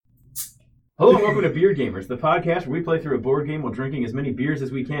Hello and welcome to Beer Gamers, the podcast where we play through a board game while drinking as many beers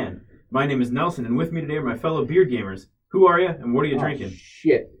as we can. My name is Nelson, and with me today are my fellow beer gamers. Who are you, and what are you drinking?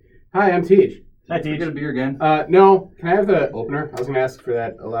 Shit. Hi, I'm Tej. Hi, Tej. Get a beer again. No, can I have the opener? I was going to ask for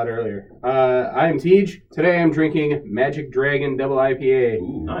that a lot earlier. I am Tej. Today I'm drinking Magic Dragon Double IPA.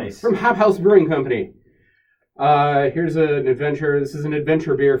 Ooh, nice. From Hop House Brewing Company. Here's an adventure. This is an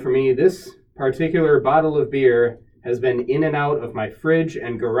adventure beer for me. This particular bottle of beer has been in and out of my fridge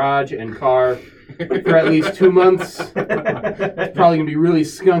and garage and car for at least 2 months. It's probably going to be really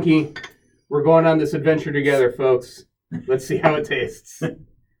skunky. We're going on this adventure together, folks. Let's see how it tastes. The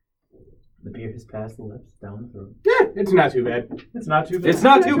beer has passed the lips, down the throat. Yeah, it's not too bad. It's not too bad. It's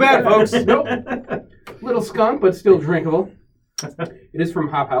not too bad, folks. Nope. Little skunk, but still drinkable. It is from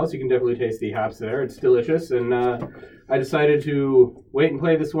Hop House. You can definitely taste the hops there. It's delicious. And I decided to wait and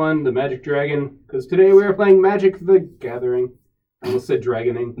play this one, the Magic Dragon, because today we are playing Magic the Gathering. I almost said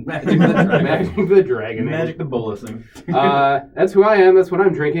Dragoning. Magic the Dragon. Magic the Dragoning. Magic the Bolusing. That's who I am. That's what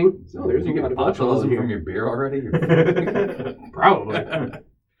I'm drinking. Oh, there's you a lot get of alcohol in botulism here. from your beer already? Probably.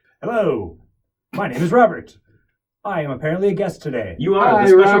 Hello, my name is Robert. I am apparently a guest today. You are Hi, the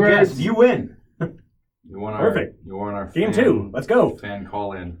special Robert. guest. You win. You want Perfect. our Game 2, let's go. fan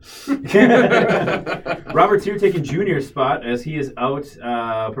call in. Robert's here taking Junior's spot as he is out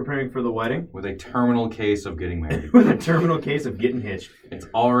preparing for the wedding With a terminal case of getting married. with a terminal case of getting hitched. It's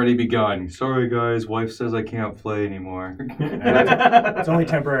already begun. Sorry, guys. Wife says I can't play anymore. It's only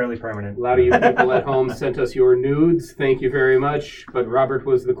temporarily permanent. A lot of you people at home sent us your nudes. Thank you very much. But Robert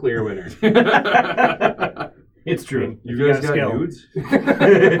was the clear winner. It's true. You You guys got a got skill. nudes?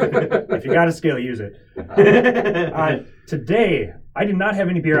 If you got a skill, use it. Today, I did not have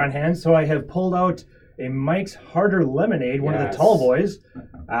any beer on hand, so I have pulled out a Mike's Harder Lemonade, one of Yes. the tall boys.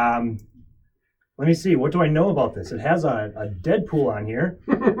 Let me see, what do I know about this? It has a Deadpool on here.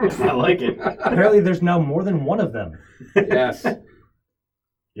 I like it. Apparently, there's now more than one of them. Yes.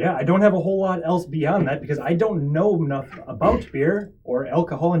 Yeah, I don't have a whole lot else beyond that because I don't know enough about beer or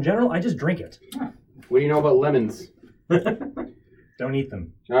alcohol in general. I just drink it. What do you know about lemons? Don't eat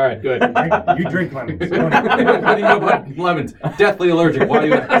them. All right, good. You drink lemons. Don't eat them. How do you know about lemons? Deathly allergic. Why do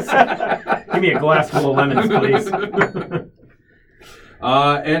you ask? Give me a glass full of lemons, please.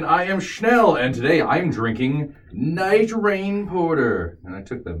 And I am Schnell, and today I'm drinking Night Rain Porter. And I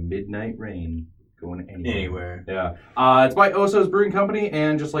took the Midnight Rain. Going anywhere. Yeah. It's by Oso's Brewing Company,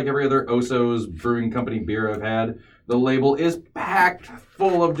 and just like every other Oso's Brewing Company beer I've had, the label is packed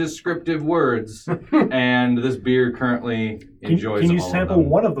full of descriptive words, and this beer currently enjoys Can you all sample of them.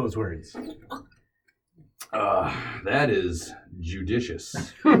 one of those words? That is judicious.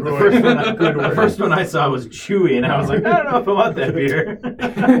 The first one I saw was chewy, and I was like, I don't know if I want that beer.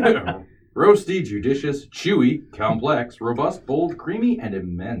 Roasty, judicious, chewy, complex, robust, bold, creamy, and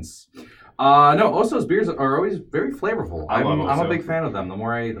immense. No, Oso's beers are always very flavorful. I love I'm Oso. a big fan of them. The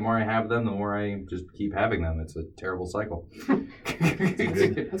more I have them, the more I just keep having them. It's a terrible cycle.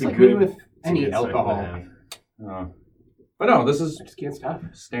 That's a like good- me with It's a any good cycle to alcohol. have. But no, this is I just can't stop.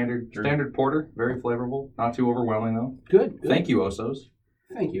 standard porter. Very flavorful. Not too overwhelming though. Good. Thank you, Oso's.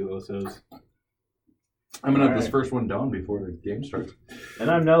 Thank you, Osos. I'm gonna have this Alright. first one done before the game starts. And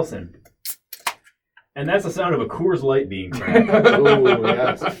I'm Nelson. And that's the sound of a Coors Light being cracked. Oh,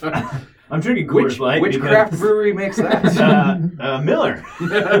 yes. I'm drinking Coors Light. Which because, craft brewery makes that? Miller.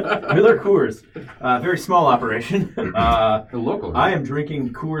 Miller Coors. Very small operation. The local. I am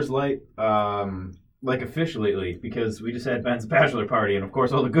drinking Coors Light, like officially lately, because we just had Ben's bachelor party, and of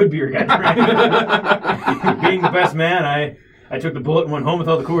course all the good beer got drank. Being the best man, I took the bullet and went home with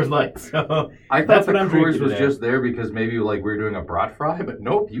all the Coors Light. So I thought that's the what I'm Coors drinking was today. just there because maybe like we were doing a brat fry, but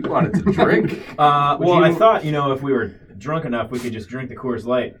nope, you wanted to drink. Well, I thought, if we were drunk enough, we could just drink the Coors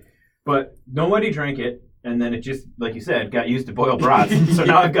Light. But nobody drank it, and then it just, like you said, got used to boil brats. So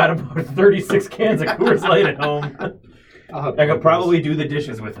now I've got about 36 cans of Coors Light at home. I could probably do the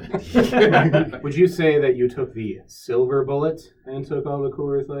dishes with it. Would you say that you took the silver bullet and took all the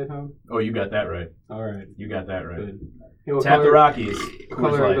Coors Light home? Oh, you got that right. All right. You got that right. Good. Hey, what Tap color, the Rockies. what Coors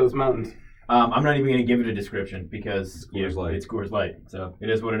color are Light. those mountains? I'm not even going to give it a description because Coors Light. it's Coors Light. So it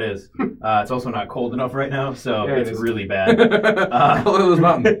is what it is. It's also not cold enough right now, so Yeah, it it's is. really bad. Color of those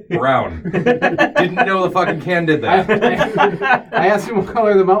mountains, brown. Didn't know the fucking can did that. I asked him what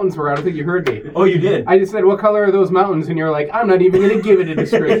color the mountains were. I don't think you heard me. Oh, you did? I just said, what color are those mountains? And you're like, I'm not even going to give it a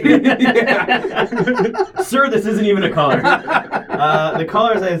description. Sir, this isn't even a color. The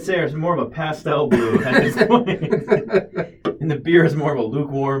colors I'd say are more of a pastel blue at this point. And the beer is more of a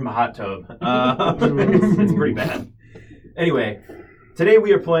lukewarm hot tub. It's pretty bad. Anyway, today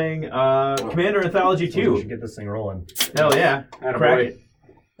we are playing Commander Anthology We 2. should get this thing rolling. Hell yeah. Attaboy. Crack it.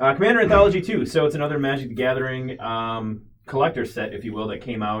 Commander Anthology 2. So it's another Magic the Gathering collector set, if you will, that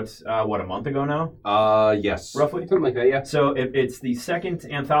came out, a month ago now? Yes. Roughly? Something like that, yeah. So it's the second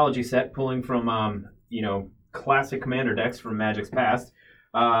anthology set pulling from, classic Commander decks from Magic's past.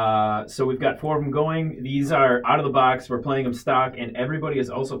 So we've got 4 of them going. These are out of the box. We're playing them stock, and everybody is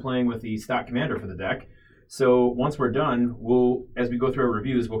also playing with the stock commander for the deck. So once we're done, as we go through our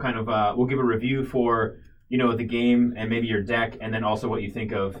reviews, we'll kind of we'll give a review for the game and maybe your deck, and then also what you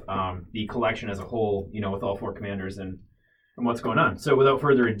think of the collection as a whole. With all 4 commanders and what's going on. So without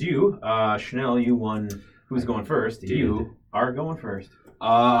further ado, Schnell, you won. Who's going first? You are going first.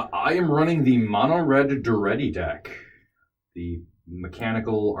 I am running the mono red Duretti deck. The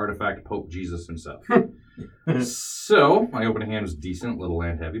mechanical artifact Pope Jesus himself. So, my opening hand was decent, a little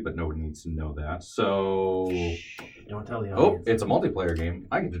land heavy, but nobody needs to know that. So... Don't tell the Oh, audience. it's a multiplayer game.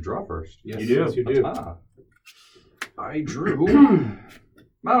 I get to draw first. Yes, You do. Yes, you do. I drew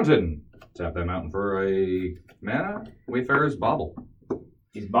Mountain. Tap that mountain for a mana. Wayfarer's Bauble.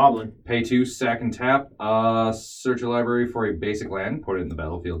 He's bobbling. Pay 2, sack and tap. Search your library for a basic land, put it in the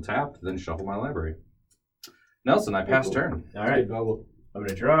battlefield tapped, then shuffle my library. Nelson, I pass turn. All right. Good bubble. I'm going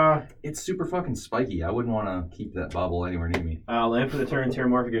to draw. It's super fucking spiky. I wouldn't want to keep that bubble anywhere near me. Land for the turn,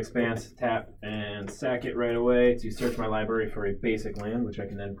 Terramorphic Expanse, tap, and sack it right away to search my library for a basic land, which I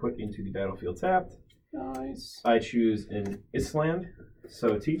can then put into the battlefield tapped. Nice. I choose an Island.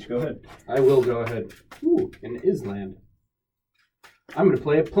 So, Teach, go ahead. I will go ahead. Ooh, an Island. I'm going to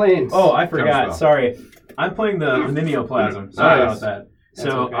play a Plains. Oh, I forgot. Counterspell. Sorry. I'm playing the Mimeoplasm. Sorry Nice. about that. That's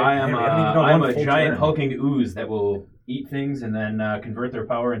So okay. I am Yeah, we haven't even done I'm one a full giant turn. hulking ooze that will eat things and then convert their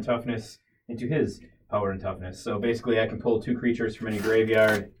power and toughness into his power and toughness. So basically I can pull 2 creatures from any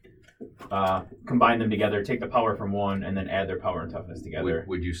graveyard, combine them together, take the power from one, and then add their power and toughness together.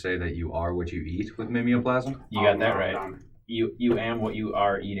 Would you say that you are what you eat with mimeoplasm? You got that right. You am what you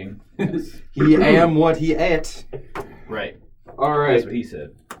are eating. He am what he ate. Right. All That's right. what he said.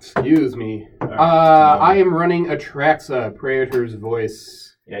 Excuse me. All right. I am running Atraxa, Praetor's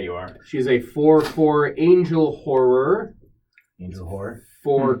Voice. Yeah, you are. She's a 4/4 Angel Horror. Angel Horror.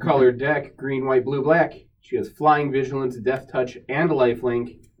 4 color deck, green, white, blue, black. She has Flying Vigilance, Death Touch, and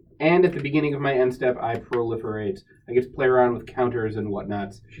Lifelink. And at the beginning of my end step, I proliferate. I get to play around with counters and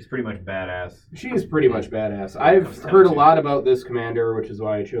whatnot. She's pretty much badass. She is pretty much badass. Comes I've down heard a to- lot about this commander, which is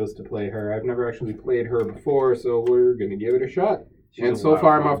why I chose to play her. I've never actually played her before, so we're going to give it a shot. She's And a so lot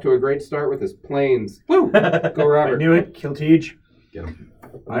far, of I'm fun. off to a great start with this Plains. Woo! Go, I Robert. knew it. Kilteej. Get him.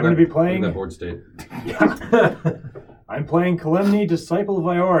 I'm going to be Look at playing. that board state. I'm playing Kalemni, Disciple of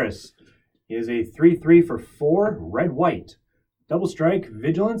Ioris. He is a 3/3 for 4, red-white. Double strike,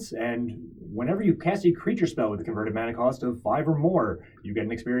 vigilance, and whenever you cast a creature spell with a converted mana cost of 5 or more, you get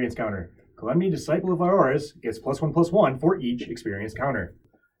an experience counter. Kalemni, Disciple of Ioris gets +1/+1 for each experience counter.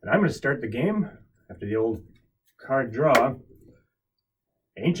 And I'm going to start the game after the old card draw.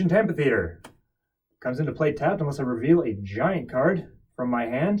 Ancient Amphitheater. Comes into play tapped unless I reveal a giant card from my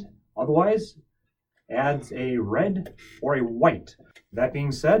hand. Otherwise, adds a red or a white. That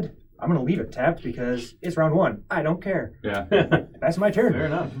being said, I'm going to leave it tapped because it's round 1. I don't care. Yeah. That's my turn. Fair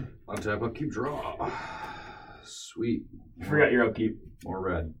enough. Untap, upkeep, draw. Sweet. I forgot your upkeep. More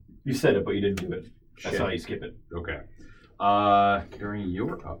red. You said it, but you didn't do it. I Shit. saw you skip it. Okay. During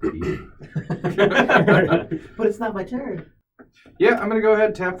your upkeep. But it's not my turn. Yeah, I'm gonna go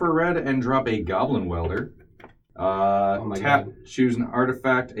ahead, tap for red, and drop a Goblin Welder. my Tap, God. choose an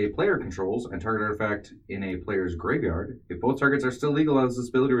artifact a player controls, and target artifact in a player's graveyard. If both targets are still legal as this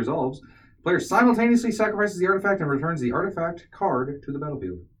ability resolves, the player simultaneously sacrifices the artifact and returns the artifact card to the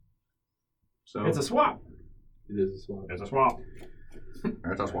battlefield. So It's a swap. It is a swap. It's a swap.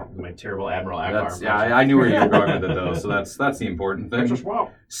 that's a swap. My terrible Admiral Akbar. That's, yeah, I knew where you were going with it though, so that's the important It's a thing.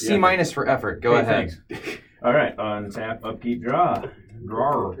 swap. C minus for effort. Go Hey, ahead. thanks. All right, on tap, upkeep, draw.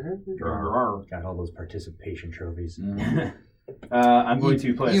 Draw. Draw. Got all those participation trophies. I'm going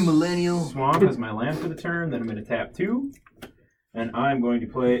to play You millennial. Swamp as my land for the turn. Then I'm going to tap 2. And I'm going to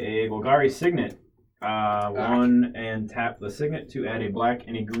play a Golgari Signet. 1 and tap the Signet to add a black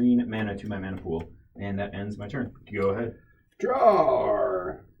and a green mana to my mana pool. And that ends my turn. Go ahead.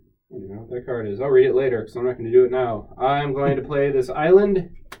 Draw. I don't know what that card is. I'll read it later because I'm not going to do it now. I'm going to play this island.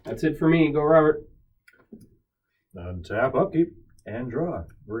 That's it for me. Go, Robert. Untap, upkeep, and draw.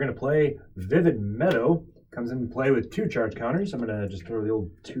 We're going to play Vivid Meadow. Comes into play with 2 charge counters. I'm going to just throw the old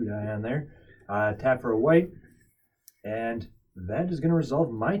 2 die on there. Tap for a white. And that is going to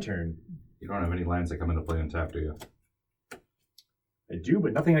resolve my turn. You don't have any lands that come into play on tap, do you? I do,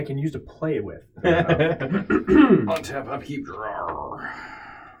 but nothing I can use to play it with. Untap, upkeep, draw.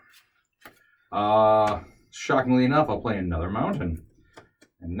 Shockingly enough, I'll play another mountain.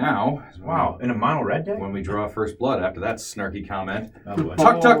 And now, Wow, in a mono red deck? when we draw first blood after that snarky comment, Oh, boy.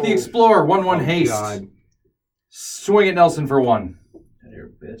 Tuk the Explorer, 1/1 Oh, haste. God. Swing at Nelson for 1.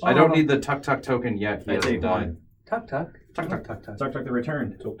 There, bitch. I don't need the Tuk token yet. He I hasn't take died. 1. Tuck. Tuck. Tuck the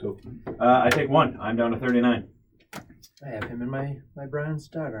return. Tuk tuk. I take 1. I'm down to 39. I have him in my Brian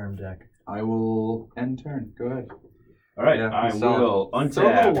Stararm deck. I will end turn. Go ahead. All right, Yeah, I sell it. will Throw a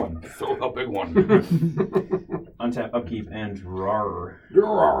little untap, one. Throw a big one. untap, upkeep, and draw.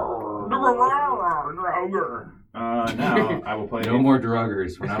 Now I will play. No more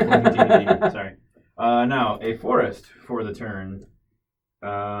druggers. We're not playing D&D. Sorry. Now a forest for the turn.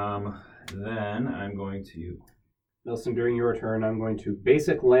 Then I'm going to Nelson, during your turn, I'm going to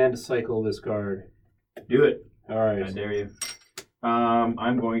basic land cycle this card. do it. All I right. dare you.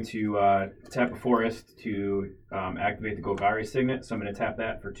 I'm going to tap a forest to activate the Golgari Signet. So I'm going to tap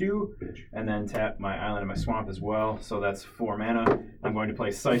that for 2, and then tap my island and my swamp as well. So that's 4 mana. I'm going to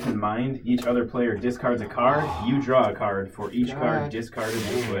play Siphon Mind. Each other player discards a card. You draw a card for each card discarded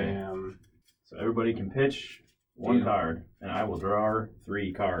this way. Damn. So everybody can pitch 1 Damn. card, and I will draw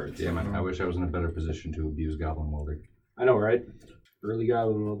 3 cards. Damn it. I wish I was in a better position to abuse Goblin Welder. I know, right? Early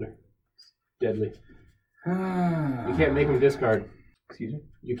Goblin Welder. Deadly. You can't make him discard. Excuse me?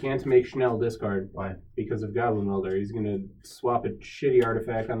 You can't make Schnell discard. Why? Because of Goblin Welder. He's going to swap a shitty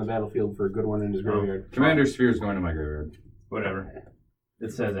artifact on the battlefield for a good one in his graveyard. Commander Sphere is going to my graveyard. Whatever.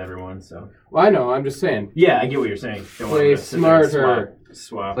 It says everyone, so. Well, I know. I'm just saying. Yeah, I get what you're saying. Don't want Play to sit there and smarter.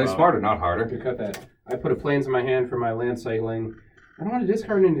 Swap Play out. smarter, not harder. To cut that. I put a plains in my hand for my land cycling. I don't want to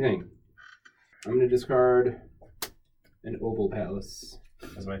discard anything. I'm going to discard an Opal Palace.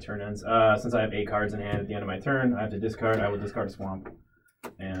 As my turn ends. Since I have 8 cards in hand at the end of my turn, I have to discard. I will discard a swamp.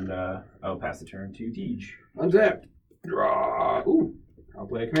 And I will pass the turn to Tej. Untap. Draw. Ooh. I'll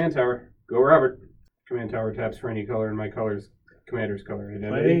play a command tower. Go, Robert. Command tower taps for any color in my commander's color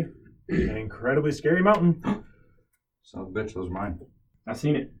identity. Play an incredibly scary mountain. Son of a bitch, those are mine. I've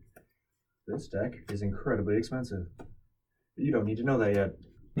seen it. This deck is incredibly expensive. You don't need to know that yet.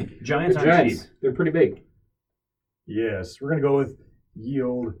 Giants The aren't cheap. Giants. They're pretty big. Yes, we're going to go with ye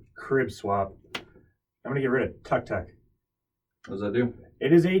old crib swap. I'm going to get rid of Tuck. What does that do?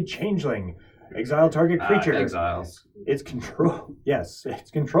 It is a changeling. Exile target creature. Exiles. Its controller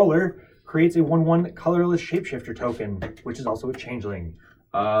creates a 1/1 colorless shapeshifter token, which is also a changeling.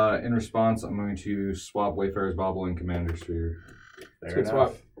 In response, I'm going to swap Wayfarer's Bauble and Commander Sphere. It's Fair a good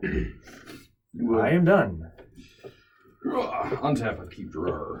swap. enough. I am done. Untap and keep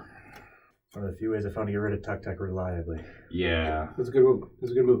drawer. One of the few ways I found to get rid of Tuck reliably. Yeah. That's a good move.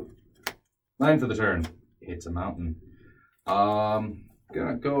 That's a good move. 9 for the turn. It's a mountain.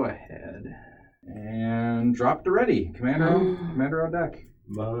 Gonna go ahead and drop to ready. Commander on deck.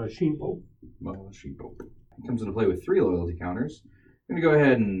 Machine Bolt. Sheeple. He comes into play with 3 loyalty counters. I'm gonna go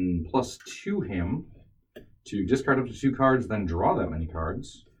ahead and +2 him to discard up to 2 cards, then draw that many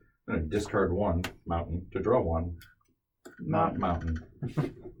cards. I'm gonna discard 1 mountain to draw 1. Not mountain.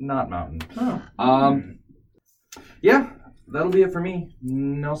 Not mountain. Oh. Yeah, that'll be it for me.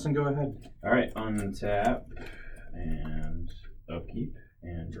 Nelson, go ahead. All right, untap and upkeep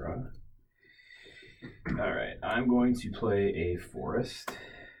and draw. All right, I'm going to play a forest.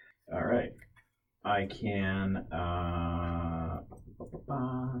 All right, I can.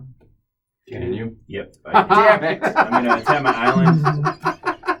 Can you? Yep. Damn it! I'm going to tap my island.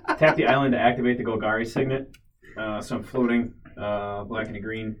 Tap the island to activate the Golgari Signet. So I'm floating black and a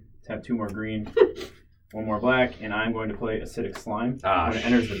green. Tap 2 more green, 1 more black, and I'm going to play Acidic Slime. When it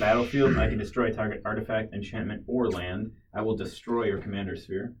enters the battlefield, I can destroy target artifact, enchantment, or land. I will destroy your commander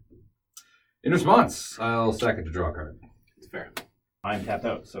sphere. In response, I'll sack it to draw a card. It's fair. I'm tapped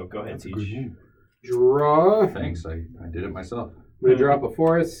out, so go ahead, Siege. Draw. Thanks, I did it myself. I'm going to drop a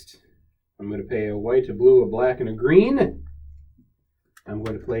forest. I'm going to pay a white, a blue, a black, and a green. I'm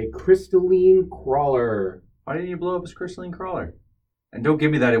going to play Crystalline Crawler. Why didn't you blow up his Crystalline Crawler? And don't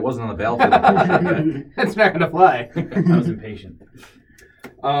give me that it wasn't on the battlefield. That's not going to fly. I was impatient.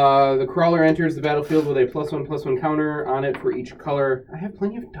 The crawler enters the battlefield with a +1/+1 counter on it for each color. I have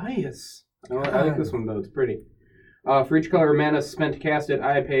plenty of dice. I like this one, though. It's pretty. For each color of mana spent to cast it,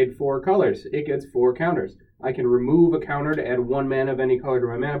 I paid 4 colors. It gets 4 counters. I can remove a counter to add 1 mana of any color to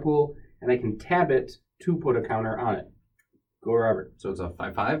my mana pool, and I can tab it to put a counter on it. Go, Robert. So it's a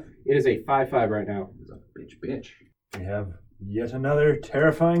 5/5? It is a 5/5 right now. It's a bitch. We have yet another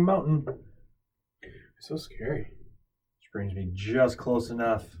terrifying mountain. So scary. Which brings me just close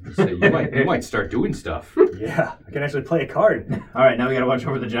enough. So you might start doing stuff. Yeah, I can actually play a card. All right, now we got to watch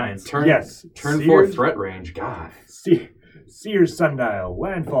over the Giants. Yes. Turn 4 threat range. God. Seer's Sundial.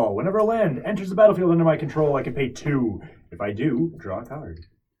 Landfall. Whenever a land enters the battlefield under my control, I can pay 2. If I do, draw a card.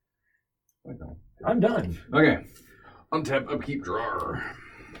 I'm done. Okay. Untap, upkeep, drawer.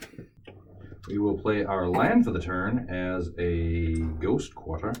 We will play our land for the turn as a Ghost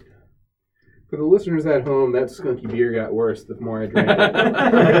Quarter. For the listeners at home, that skunky beer got worse the more I drank it.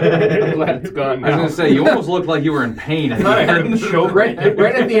 I'm glad it's gone I was now. going to say, you almost looked like you were in pain. At I the heard him end. choke. Right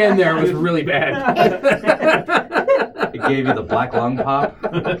at the end there, it was really bad. It gave you the black lung pop.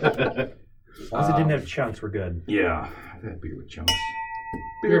 As long as it didn't have chunks, we're good. Yeah. I've had beer with chunks.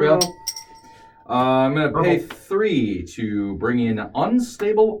 Beer bill. I'm going to pay 3 to bring in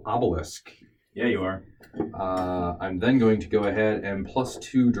Unstable Obelisk. Yeah, you are. I'm then going to go ahead and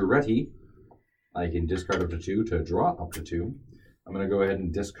 +2 Duretti. I can discard up to 2 to draw up to 2. I'm going to go ahead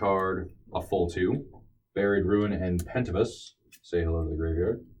and discard a full 2. Buried Ruin and Pentavus. Say hello to the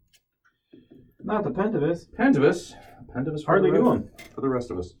graveyard. Not the Pentavus. Pentavus for Hardly the do rest- for the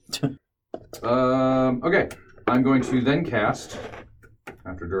rest of us. Okay. I'm going to then cast,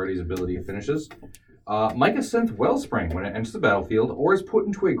 after Duretti's ability finishes, Mycosynth Wellspring. When it enters the battlefield or is put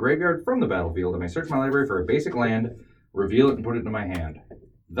into a graveyard from the battlefield, I may search my library for a basic land, reveal it, and put it into my hand.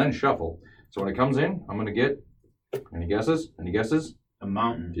 Then shuffle. So when it comes in, I'm going to get... Any guesses? Any guesses? A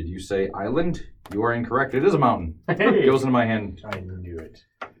mountain. Did you say island? You are incorrect. It is a mountain. Hey. It goes into my hand. I knew it.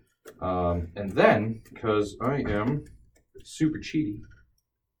 And then, because I am super cheaty,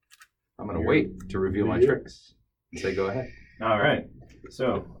 I'm going to wait to reveal my tricks. And say, go ahead. All right.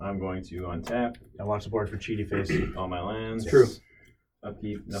 So I'm going to untap I watch the board for Cheaty Face. all my lands. It's true.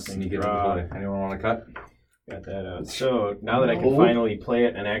 Upkeep, nothing Sneak to it into draw. play. Anyone want to cut? Got that out. So now that I can No. finally play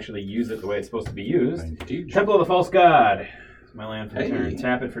it and actually use it the way it's supposed to be used, Indeed. Temple of the False God. It's my land for the Hey. turn.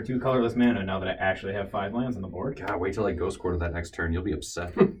 Tap it for 2 colorless mana now that I actually have 5 lands on the board. God, wait till I ghost quarter that next turn. You'll be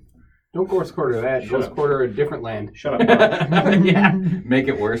upset. Don't ghost quarter that. Shut Ghost up. quarter a different land. Shut up. Bob. Yeah. Make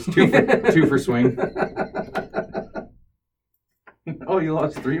it worse. 2 for swing. Oh, you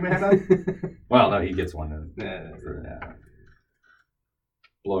lost 3 mana? Well, no, he gets 1. Yeah.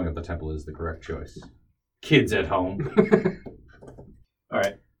 Blowing up the temple is the correct choice. Kids at home. All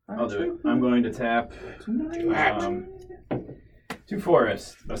right. I'll do it. I'm going to tap 2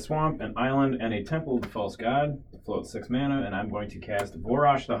 forests, a swamp, an island, and a temple of the false god. Float 6 mana, and I'm going to cast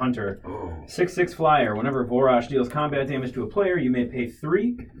Vorosh the Hunter. Oh. 6/6 flyer. Whenever Vorosh deals combat damage to a player, you may pay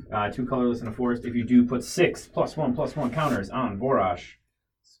 3, 2 colorless in a forest. If you do, put 6 +1/+1 counters on Vorosh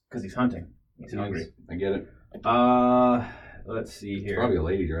because he's hunting. He's hungry. I get it. Let's see here. Probably a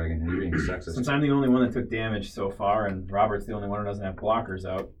lady dragon. You're being sexist. Since I'm the only one that took damage so far, and Robert's the only one who doesn't have blockers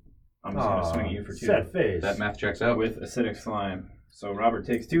out, I'm just going to swing at you for 2 Sad face. That math checks out. with Acidic Slime. So Robert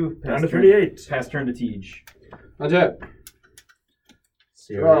takes 2. Down to 38. Pass turn to Tej. Untap.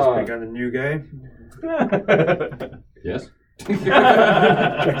 See how I just pick on the new guy. Yes?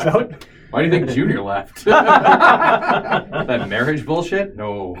 Checks out. Why do you think Junior left? That marriage bullshit?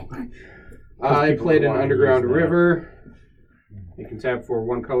 No. I people played an wanna underground use that. river. You can tap for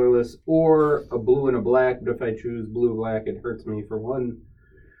 1 colorless or a blue and a black, but if I choose blue-black, it hurts me for 1.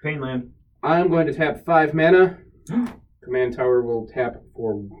 Painland. I'm going to tap 5 mana. Command Tower will tap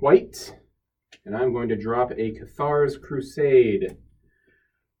for white. And I'm going to drop a Cathar's Crusade.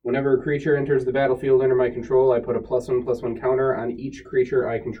 Whenever a creature enters the battlefield under my control, I put a +1/+1 counter on each creature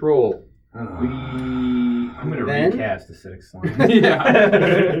I control. I'm going to Then- recast Acidic Slime. Yeah.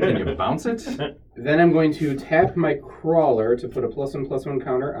 Can you bounce it? Then I'm going to tap my Crawler to put a +1/+1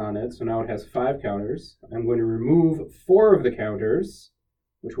 counter on it, so now it has 5 counters. I'm going to remove 4 of the counters,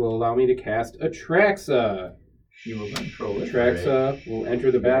 which will allow me to cast Atraxa. You will then proliferate. Atraxa will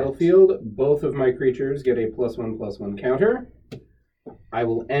enter the battlefield. Both of my creatures get a +1/+1 counter. I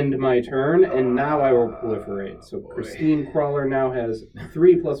will end my turn, and now I will proliferate. So Christine Crawler now has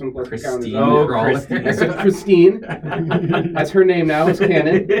 3 +1/+1 counters. Christine Oh, Crawler. Christine. I said Christine. That's her name now. It's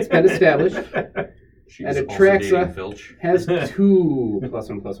canon. It's been established. She's And also Atraxa dating Filch. Has 2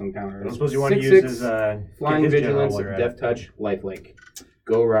 +1/+1 I counters. don't suppose you want to 6/6, use his Flying his Vigilance, general while you're at Death it. Touch, Lifelink.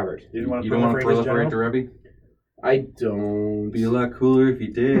 Go, Robert. You don't want to You don't want to proliferate his proliferate general? to Rebbe? I don't. Be a lot cooler if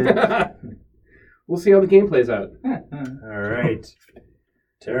you did. We'll see how the game plays out. All right.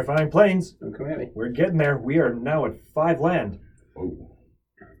 Terrifying Plains. Don't come at me. We're getting there. We are now at 5 land, Oh.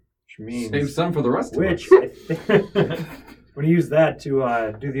 which means Save some for the rest which of us. I'm going to use that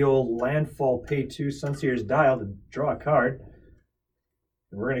to do the old landfall pay 2 Sunseer's Dial to draw a card.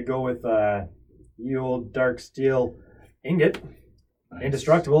 And we're going to go with the old Dark Steel Ingot, Nice.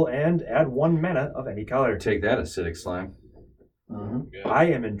 indestructible, and add 1 mana of any color. Take that, acidic slime. I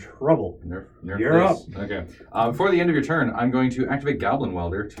am in trouble. Nerf You're face. Okay. Before the end of your turn, I'm going to activate Goblin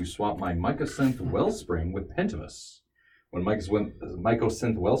Welder to swap my Mycosynth Wellspring with Pentavus. When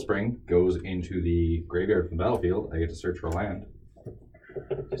Mycosynth Wellspring goes into the graveyard from the battlefield, I get to search for land.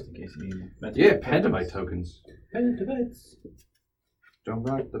 Just in case guess you need Yeah, Pentavite tokens. Pentabytes. Don't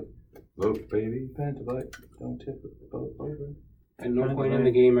rock the boat, baby. Pentavite. Don't tip the boat over. At no point in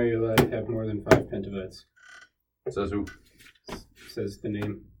the game are you allowed to have more than 5 pentabytes. Says who? Says the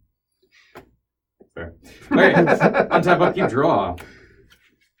name. Fair. Okay, untap, upkeep, draw.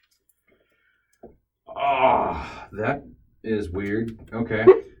 Oh, that is weird. Okay.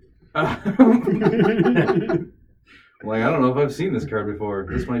 Like, I don't know if I've seen this card before.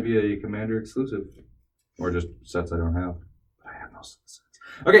 This might be a Commander exclusive. Or just sets I don't have. I have no sets.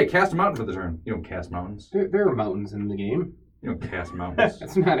 Okay, cast a mountain for the turn. You don't cast mountains. There are mountains in the game. You don't cast mountains.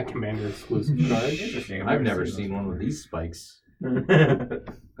 That's not a Commander exclusive card. Interesting. I've never seen one with these spikes.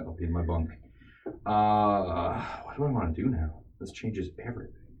 That'll be in my bunk. What do I want to do now? This changes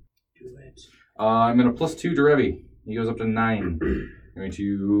everything. Do it. I'm going to +2 to Revy. He goes up to 9. I'm going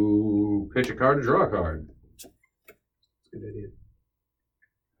to pitch a card to draw a card. Good idea.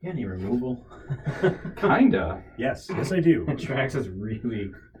 Any removal? Kinda. Yes, I do. Trax is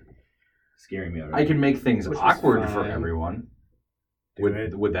really scaring me already. I can make things Which is awkward for fine. everyone. Do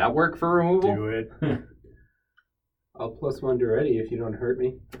it. Would that work for removal? Do it. I'll +1 to ready if you don't hurt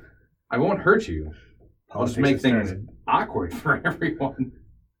me. I won't hurt you. I'll just Politics make has things started. awkward for everyone.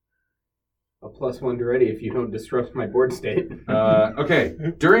 I'll +1 to ready if you don't disrupt my board state. Okay.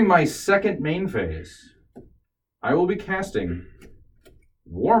 During my second main phase, I will be casting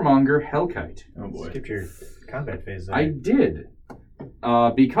Warmonger Hellkite. Oh boy. Skip your combat phase. I did.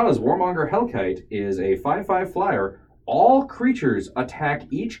 Because Warmonger Hellkite is a 5/5 flyer, all creatures attack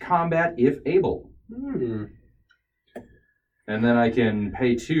each combat if able. And then I can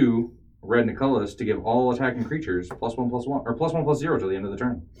pay 2 red Nicholas to give all attacking creatures +1/+1, or +1/+0 till the end of the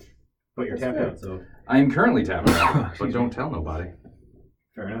turn. But you're tapped out, so I am currently tapped out, but don't tell nobody.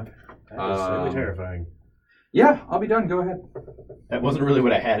 fair enough. That is slightly terrifying. Yeah, I'll be done. Go ahead. That wasn't really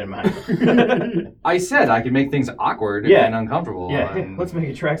what I had in mind. I said I could make things awkward Yeah. and uncomfortable. Yeah, and- let's make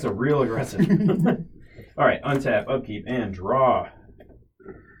Trax a real aggressive. All right, untap, upkeep, and draw.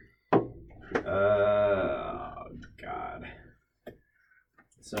 God.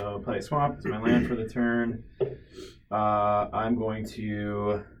 So play swamp. It's my land for the turn. I'm going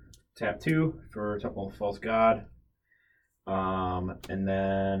to tap 2 for Temple of False God. And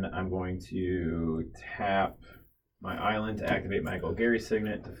then I'm going to tap my island to activate my Golgari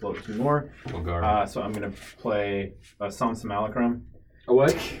Signet to float 2 more. Golgari. So I'm going to play Solemn Simulacrum. A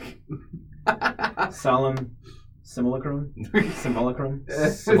what? Solemn Simulacrum? Simulacrum?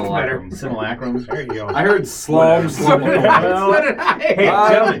 Simulacrum. Simulacrum. There you go. I heard slum. slum. Well, So did I.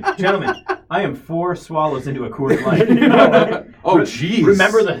 hey, gentlemen, I am 4 swallows into a Coors Light. Oh, jeez.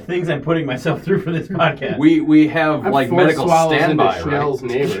 Remember the things I'm putting myself through for this podcast. We have I'm like 4 medical swallows standby, into right? Schnell's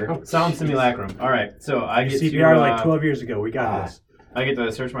neighbor. Solemn Simulacrum. All right, so I get CPR to, like 12 years ago. We got this. I get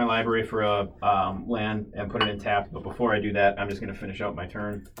to search my library for a land and put it in tap. But before I do that, I'm just going to finish out my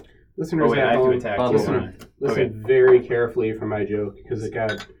turn. Listeners Oh wait, at I have to home, attack. Bottle Listen, line. listen very carefully for my joke because it got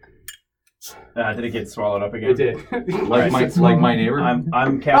did it get swallowed up again? it did. Like my neighbor. I'm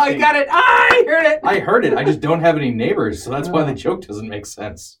Oh, casting. you got it! I heard it. I heard it. I just don't have any neighbors, so that's why the joke doesn't make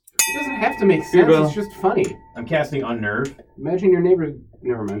sense. It doesn't have to make Here, sense. Bill. It's just funny. I'm casting Unnerve. Imagine your neighbor.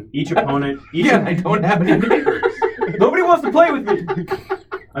 Never mind. Each opponent. Each Yeah, I don't have any neighbors. Nobody wants to play with me.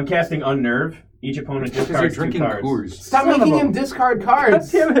 I'm casting Unnerve. Each opponent Because you're discards 2 drinking cards. Coors. Stop Son of making a- him discard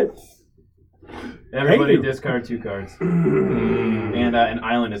cards. Damn it. Everybody Thank you. discard 2 cards. And an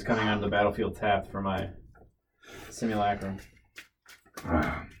island is coming onto the battlefield tapped for my Simulacrum.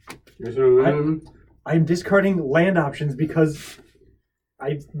 Here's a room. I'm discarding land options because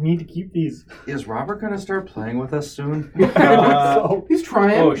I need to keep these. Is Robert going to start playing with us soon? So, He's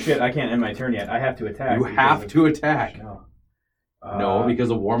trying. Oh shit! I can't end my turn yet. I have to attack. You because have of- to attack. No. No,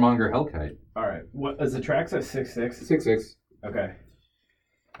 because of Warmonger Hellkite. All right. What is the Trax at 6/6? 6/6. Okay.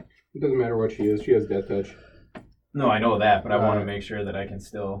 It doesn't matter what she is. She has death touch. No, I know that, but I want to make sure that I can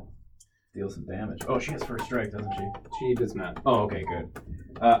still deal some damage. Oh, she has first strike, doesn't she? She does not. Oh, okay, good.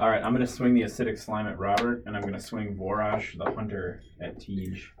 All right, I'm going to swing the Acidic Slime at Robert, and I'm going to swing Vorash, the Hunter, at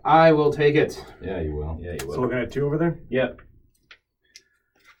Tej. I will take it. Yeah, you will. Yeah, you so will. looking at 2 over there. Yep.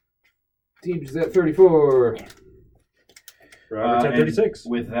 Tej is at 34. Robert's at and 36.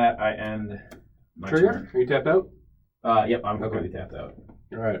 With that, I end my Trigger? turn. Are you tapped out? Yep, I'm completely tapped out.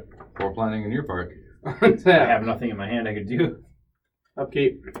 All right. Poor planning on your part. I Tap. have nothing in my hand I could do.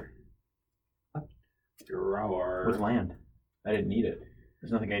 Upkeep. Where's Drawer. land? I didn't need it.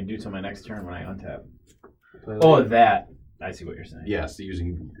 There's nothing I can do till my next turn when I untap. Play Oh, land. that. I see what you're saying. Yes,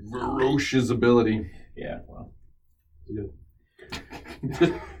 using Verocious ability. Yeah, well.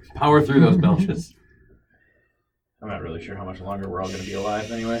 Just power through those belches. I'm not really sure how much longer we're all going to be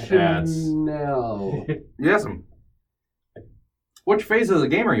alive anyway. No. Yes. Which phase of the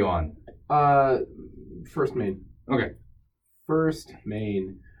game are you on? First main. Okay. First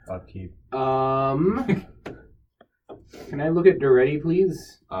main. Upkeep. Can I look at Duretti,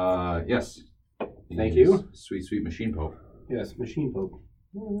 please? Yes. Thank Yes. you. Sweet, sweet machine pope. Yes, machine poke.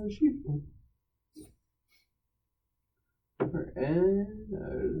 Machine poke.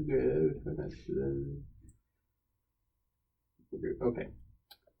 Okay.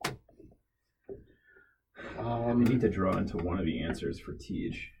 I need to draw into one of the answers for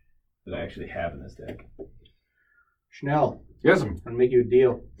Tej that I actually have in this deck. Schnell, Yes. I'm gonna make you a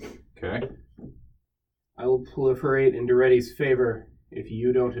deal. Okay. I will proliferate in Duretti's favor if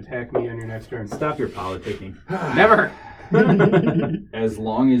you don't attack me on your next turn. Stop your politicking. Never. As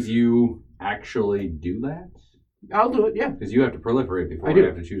long as you actually do that, I'll do it. Yeah, because you have to proliferate before I I, do.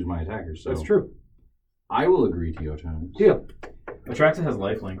 have to choose my attackers. So that's true. I will agree to your terms. Deal. Atraxa has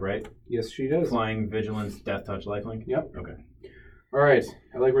lifelink, right? Yes, she does. Flying, vigilance, death touch, lifelink. Yep. Okay. All right.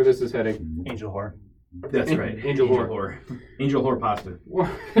 I like where this is heading. Angel Whore. That's right. Angel Whore. Angel Whore pasta.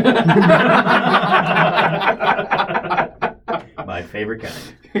 My favorite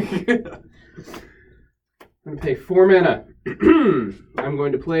kind. I'm going to pay 4 mana. I'm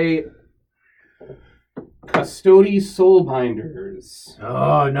going to play Custody Soulbinders.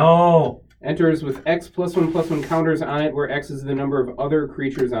 Oh, no. Enters with X +1/+1 counters on it, where X is the number of other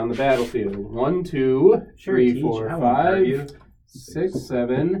creatures on the battlefield. 1, 2, 3, Teach, 4, I won't hurt you. 5, 6,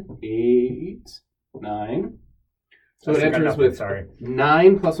 7, 8, 9. So I it forgot enters nothing, with sorry.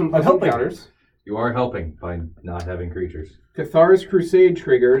 9 +1/+1 helping. counters. You are helping by not having creatures. Cathar's Crusade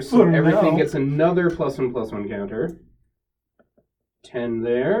triggers, so Oh, everything no. gets another +1/+1 counter. 10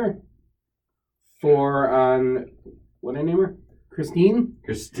 there. 4 on, what did I name her? Christine.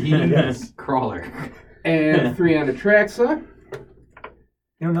 Christine Yes. Crawler. And 3 on Atraxa.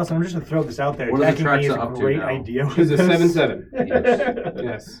 You know, Nelson, I'm just going to throw this out there. What is Attacking me Atraxa is a up to great now? idea. with She's a this. 7/7.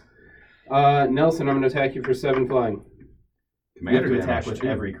 Yes. Yes. Nelson, I'm going to attack you for 7 flying. You have Commander to attack damage, with too.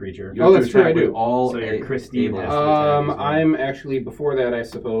 every creature. You have Oh, to that's true, attack I do. with all So your Christine able- has to attack as well. I'm actually, before that, I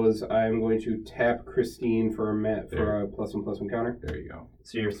suppose, I'm going to tap Christine for a +1/+1 counter. There you go.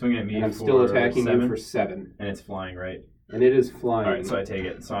 So you're swinging at me And I'm for still attacking 7, you for 7. and it's flying, right? And it is flying. All right, so I take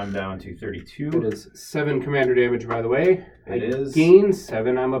it. So I'm down to 32. It is 7 commander damage, by the way. It is. Gain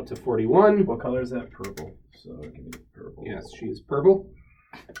 7. I'm up to 41. What color is that? Purple. So give me the purple. Yes, she is purple.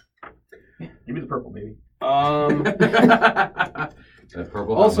 Give me the purple, baby. That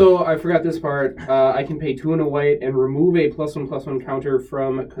purple Also, I forgot this part. I can pay 2 and a white and remove a +1/+1 counter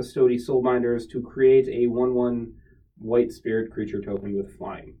from Custody Soulbinders to create a 1/1 white spirit creature token with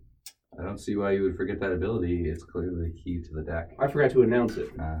flying. I don't see why you would forget that ability. It's clearly key to the deck. I forgot to announce it.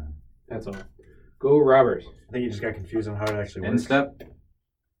 Uh, That's all. Go, Robert. I think you just got confused on how it actually end works. step.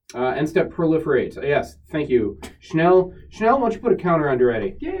 End step proliferate. Yes, thank you. Schnell, why don't you put a counter on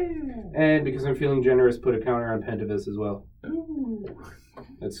Duretti? Yeah. And because I'm feeling generous, put a counter on Pentavis as well. Ooh.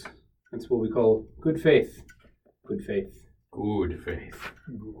 That's what we call good faith. Good faith. Good faith.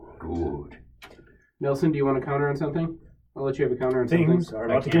 Good. Nelson, do you want to counter on something? I'll let you have a counter on Things something. are I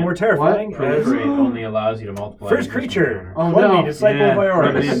about to get can't. more terrifying. What? As Proliferate only allows you to multiply. first your additional creature, Oh, Clemmy, no. Disciple of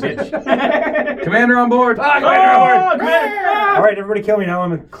rub it in, Ioris. bitch. Commander on board. Commander on board! All right, everybody kill me now.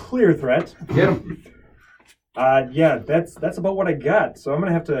 I'm a clear threat. Get him. Yeah, that's about what I got. So I'm going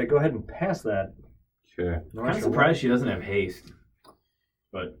to have to go ahead and pass that. Okay. No I'm kind of extra surprised she doesn't have haste.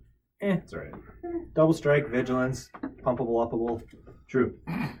 But, it's alright. Double strike, vigilance, pumpable, uppable. True.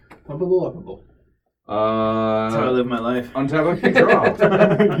 Pumpable, That's how I live my life. Untap a draw.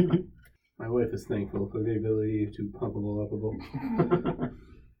 My wife is thankful for the ability to pumpable, uppable.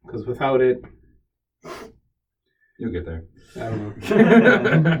 Because without it, You'll get there. I don't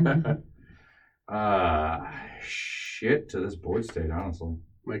know. Shit to this board state, honestly.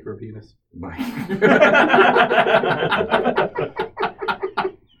 Micro penis.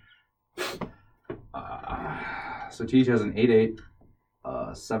 So Teach has an 8/8,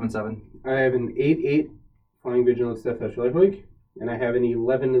 7/7. I have an 8/8 Flying Vigilance Death Touch Lifelink, and I have an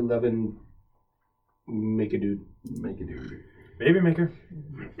 11/11 Make a Dude. Make a dude. Baby maker.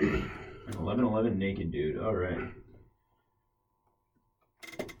 An 11/11 naked dude. Alright.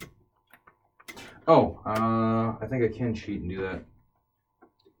 Oh, I think I can cheat and do that.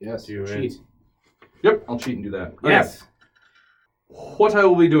 Yes, Do it. cheat. Yep, I'll cheat and do that. Okay. Yes. What I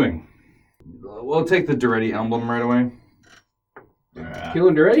will be doing? We'll take the Duretti emblem right away.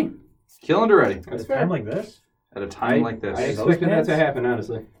 Killing Duretti? Killing Duretti At That's a fair. time like this. at a time like this. I expected that to happen,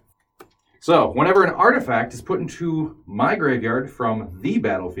 honestly. So, whenever an artifact is put into my graveyard from the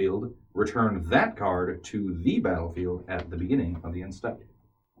battlefield, return that card to the battlefield at the beginning of the end step.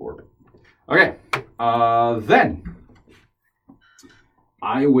 Okay, then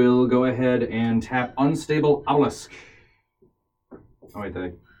I will go ahead and tap Unstable Obelisk. Oh, wait,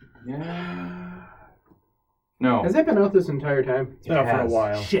 yeah. No. Has that been out this entire time? It's been out for a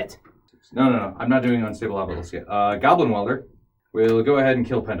while. Shit. No. I'm not doing Unstable Obelisk yet. Goblin Welder will go ahead and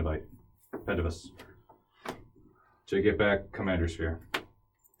kill Pentavus. To get back Commander Sphere.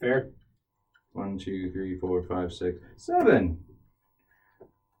 Fair. 1, 2, 3, 4, 5, 6, 7.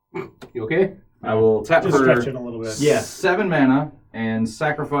 You okay? I will tap Just for stretching a little bit. Yeah. 7 mana and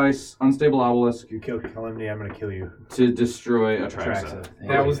sacrifice Unstable Obelisk If you kill Calamity, I'm going to kill you. to destroy Atraxa. Atraxa.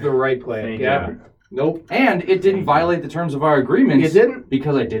 That was the right play. Thank Yeah. you. Nope. And it didn't violate the terms of our agreement. It didn't?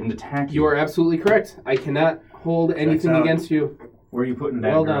 Because I didn't attack you. You are absolutely correct. I cannot hold anything out. against you. Where are you putting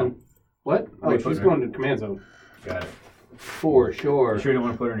that Well girl? done. What? Oh, Wait, she's put her- going to command zone. Got it. For sure. You sure you don't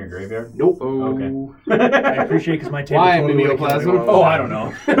want to put her in your graveyard? Nope. Oh. Okay. I appreciate because my table Why, totally would've killed Mimeoplasm? me while Oh, was I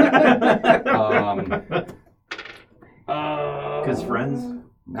don't know. Because friends?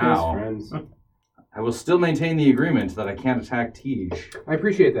 Now, Friends. I will still maintain the agreement that I can't attack Tej. I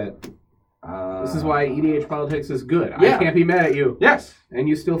appreciate that. This is why EDH politics is good. Yeah. I can't be mad at you. Yes, And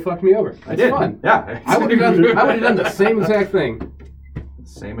you still fucked me over. I It's did. fun. Yeah. I would have done the same exact thing.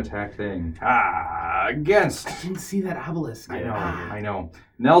 Same attack thing. Against. I didn't see that obelisk. I know.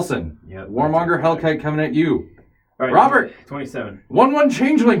 Nelson. Yep. Warmonger Hellkite coming at you. All right, Robert. 27. 1/1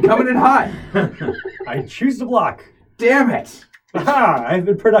 Changeling coming in hot. I choose to block. Damn it. Aha! I've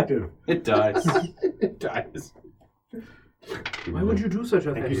been productive. It does. It dies. Why would you do such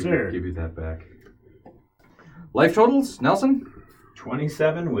a Thank thing? you, sir. Give you that back. Life totals, Nelson?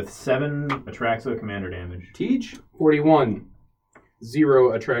 27 with 7 Atraxa commander damage. Tej? 41.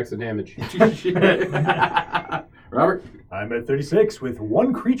 0 attracts the damage. Robert? I'm at 36 with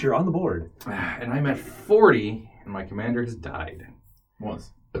 1 creature on the board. And I'm at 40, and my commander has died.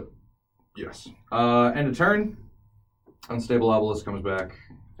 Once. Yes. End of turn. Unstable Obelisk comes back.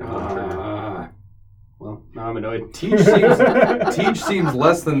 Well, now I'm annoyed. Tej seems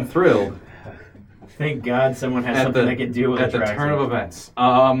less than thrilled Thank God someone has at something the, they can do with at the Atraxa. turn of events.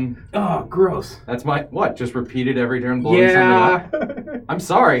 Oh, gross. That's my what? Just repeated every turn, blowing Yeah, something up. I'm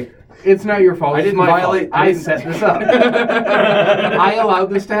sorry. it's not your fault. I It's didn't my violate- fault. I I didn't- set this up. I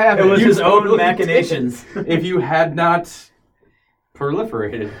allowed this to happen. It was You his own totally machinations. If you had not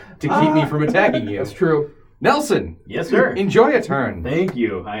proliferated to keep me from attacking you, That's true. Nelson, Yes, sir. enjoy a turn. Thank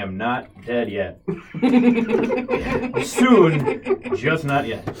you. I am not dead yet. Soon, just not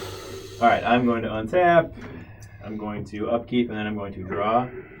yet. All right, I'm going to untap. I'm going to upkeep, and then I'm going to draw.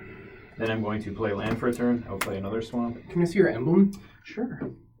 Then I'm going to play land for a turn. I'll play another swamp. Can I see your emblem? Sure.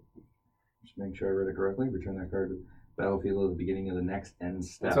 Just make sure I read it correctly. Return that card to battlefield at the beginning of the next end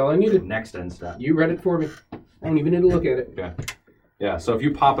step. That's all I needed. Next end step. You read it for me. I don't even need to look at it. Okay. Yeah, so if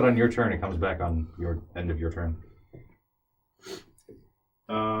you pop it on your turn, it comes back on your end of your turn.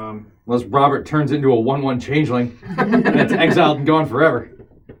 Unless Robert turns into a 1/1 changeling and it's exiled and gone forever.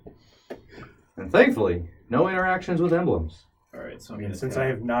 And thankfully, no interactions with emblems. All right, so I'm And going to since I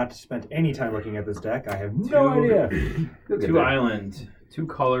have not spent any time looking at this deck, I have no idea. You'll get 2 there. island, 2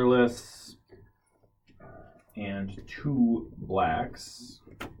 colorless, and 2 blacks.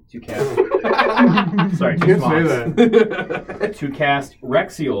 2 cast. Sorry, 2 swamps. To cast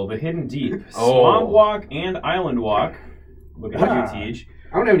Rexiel, the Hidden Deep, Oh. Swamp Walk, and Island Walk. Look at Ah. you, Tej.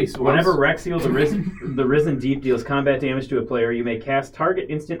 I don't have any swamps. Whenever Rexiel, the Risen Deep, deals combat damage to a player, you may cast target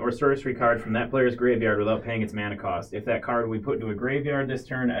instant or sorcery card from that player's graveyard without paying its mana cost. If that card we put into a graveyard this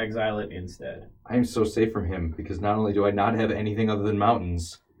turn, exile it instead. I am so safe from him because not only do I not have anything other than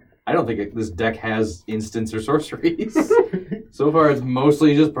mountains, I don't think this deck has instants or sorceries. So far, it's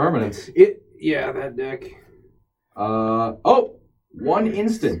mostly just permanents. Yeah, that deck. 1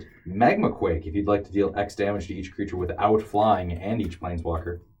 instant. Magma Quake, if you'd like to deal X damage to each creature without flying and each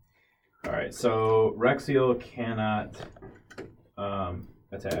planeswalker. All right, so Rexiel cannot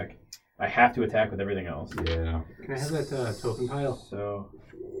attack. I have to attack with everything else. Yeah. Can I have that token pile? So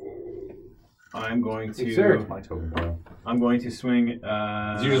I'm going Yes, sir. to My token pile. I'm going to swing.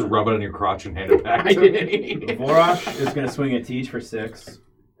 Did you just rub it on your crotch and hand it back? I did. Vorosh is going to swing at Tej for 6.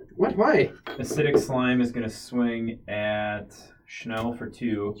 What? Why? Acidic Slime is going to swing at Schnell for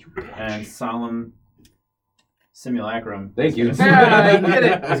 2, and Solemn Simulacrum. Thank you. I get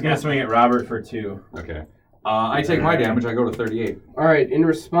it. Is going to swing at Robert for 2. Okay. I take my damage. I go to 38. All right. In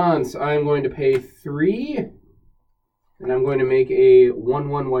response, I'm going to pay 3, and I'm going to make a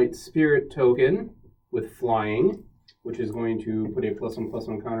 1/1 white spirit token with flying, which is going to put a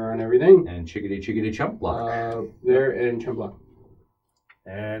 +1/+1 counter on everything. And chickadee chump block. There and chump block.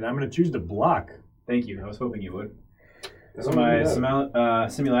 And I'm going to choose to block. Thank you. I was hoping you would. That's So what my we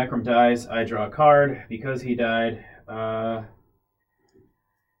got. simulacrum dies. I draw a card because he died. Who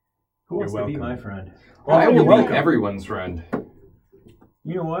wants to be welcome. my friend? Well, I you're will welcome. be everyone's friend.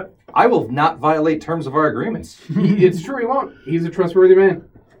 You know what? I will not violate terms of our agreements. It's true, he won't. He's a trustworthy man.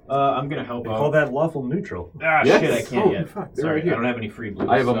 I'm gonna help They out. call that lawful neutral. Ah, Yes. shit! I can't Oh, yet. fuck, they're Sorry, right here. I don't have any free blues.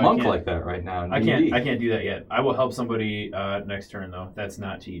 I have a so monk can't- like that right now. In I D&D. can't do that yet. I will help somebody next turn though. That's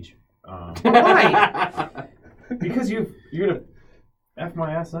not Teach. Why? Because you're gonna f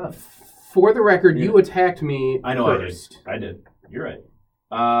my ass up. For the record, you attacked me I know first. I did. You're right.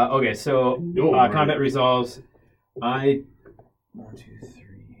 Okay, so No, combat resolves. I 1, 2,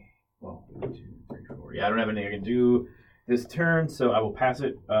 3. Well, 1, 2, 3, 4. Yeah, I don't have anything I can do this turn, so I will pass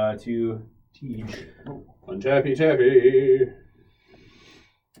it to Teach. Untappy tappy.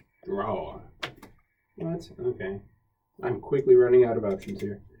 Draw. What? Okay. I'm quickly running out of options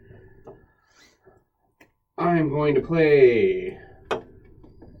here. I'm going to play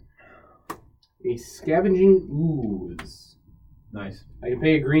a Scavenging Ooze. Nice. I can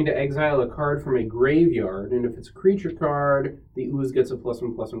pay a green to exile a card from a graveyard, and if it's a creature card, the ooze gets a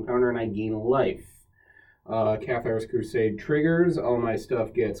 +1/+1 counter, and I gain life. Cathar's Crusade triggers. All my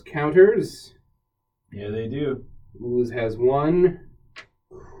stuff gets counters. Yeah, they do. Ooze has 1.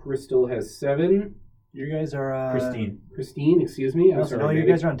 Crystal has 7. You guys are... Christine, excuse me. I'm Nelson, sorry. oh, you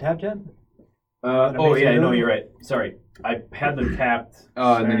baby. guys are on tapped yet? Oh yeah, no, ability? you're right. Sorry, I had them tapped.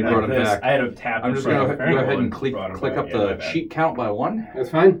 And then you like brought them this. back. I had them tapped. I'm in just front going of to go ahead people and click brought 'em up back. Yeah, the my bad. cheat count by 1. That's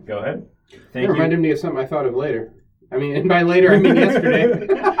fine. Go ahead. That Thank you. reminded me of something I thought of later. I mean, and by later, I mean yesterday.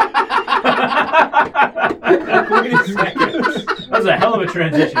 Wait a second. That was a hell of a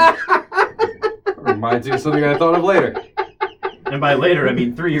transition. Reminds you of something I thought of later. And by later, I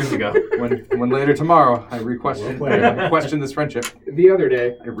mean 3 years ago. When later tomorrow I re-question this friendship. The other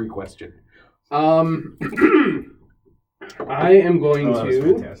day. I re-question. I am going Oh, that was to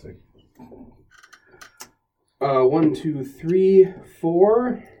fantastic. 1, 2, 3,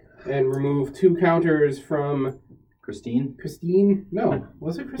 4, and remove 2 counters from Christine? Christine. No,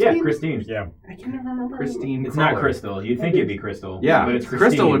 was it Christine? Yeah, Christine. Yeah. I can never remember. Christine. It's not Crawler. Crystal. You'd think it'd be Crystal. Yeah, but it's Crystal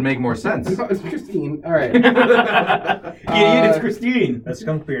Christine. would make more sense. No, it's Christine. All right. Idiot, it's Christine. That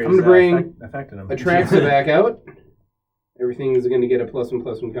skunk beard I'm gonna bring affected him. Atraxa back out. Everything is going to get a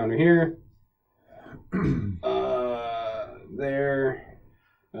 +1/+1 counter here. There.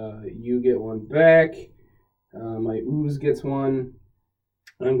 You get 1 back. My ooze gets 1.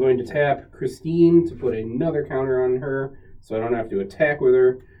 I'm going to tap Christine to put another counter on her, so I don't have to attack with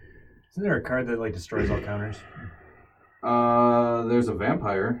her. Isn't there a card that like destroys all counters? There's a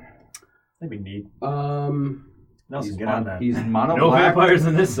vampire. That'd be neat. He's Nelson, get on that. He's mono No black. vampires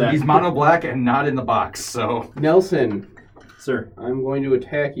in this set. He's mono black and not in the box, so. Nelson, Sir. I'm going to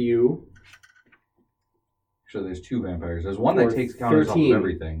attack you. So there's 2 vampires. There's one that For takes counters off 13. of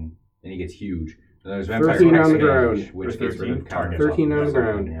everything, and he gets huge. And there's vampire 13 on the exchange, ground. which For gets rid of 13? counters. 13 off on of the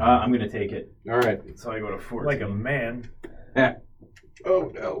ground. Yeah. I'm going to take it. All right. So I go to 14. Like a man. Yeah.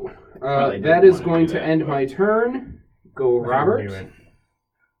 Oh, no. Probably That didn't is wanna going do to that, end but- my turn. Go, Robert. Knew it.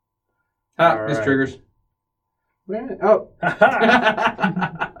 This Alright. triggers. Wait a minute. Oh,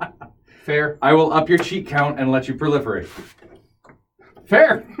 fair. I will up your cheat count and let you proliferate.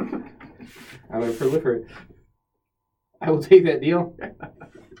 Fair. I'm going to proliferate. I will take that deal. At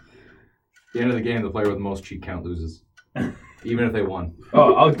the end of the game, the player with the most cheat count loses. Even if they won.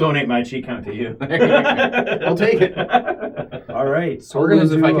 Oh, I'll donate my cheat count to you. I'll take it. All right, so I'll we're gonna lose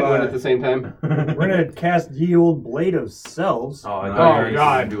do. if I can win at the same time. We're gonna cast Ye Old Blade of Selves. Oh, I Oh, thought you were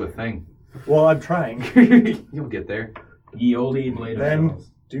God. going to do a thing. Well, I'm trying. You'll get there. Ye olde blade of Then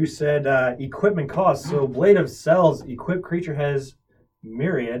Cells. do said equipment costs. So Blade of Cells, equipped creature has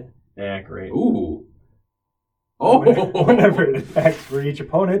Myriad. Yeah, great. Ooh. Oh! Whenever it attacks for each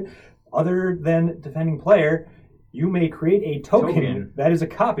opponent, other than defending player, you may create a token that is a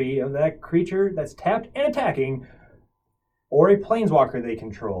copy of that creature that's tapped and attacking, or a planeswalker they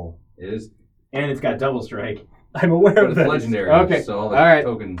control. It is. And it's got double strike. I'm aware But of it's that. legendary. Okay. So all the All right.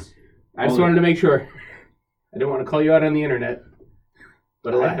 tokens. I just wanted to make sure. I don't want to call you out on the internet.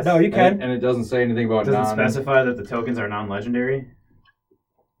 But alas. No, you can. And it doesn't say anything about Does it non. specify that the tokens are non-legendary?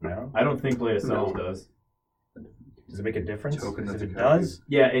 No. I don't think Blade of Cells does. Does it make a difference? Token If that's it a copy. does,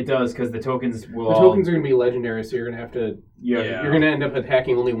 Yeah, it does because the tokens will The all. tokens are going to be legendary, so you're going to have to. Yeah. You're going to end up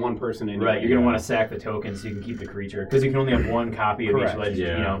attacking only one person anyway. Right, you're gonna want to sack the tokens so you can keep the creature because you can only have one copy of Correct. each legend.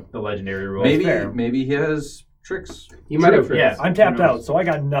 Yeah. You know the legendary rules. Maybe fair. maybe he has tricks. You might have True, tricks. yeah. I'm tapped Who knows? out, so I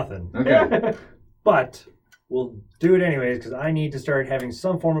got nothing. Okay. But we'll do it anyways because I need to start having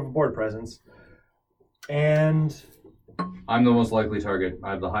some form of a board presence. And I'm the most likely target.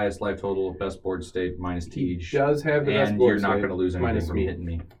 I have the highest life total, best board state, minus He Tej. does have the best And board you're not state, going to lose anything minus from me. hitting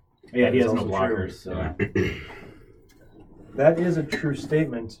me. Yeah, he That's has no also true. blockers. So. Yeah. That is a true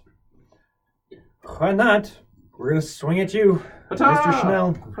statement. Why not? We're gonna swing at you, Mr.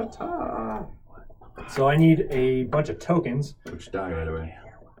 Schnell. Ta-ta. So I need a bunch of tokens. Which die, by the way?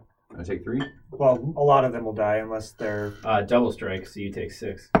 I take 3? Well, a lot of them will die unless they're. Double strike, so you take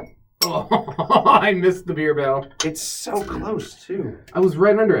 6. Oh, I missed the beer bell. It's so close, too. I was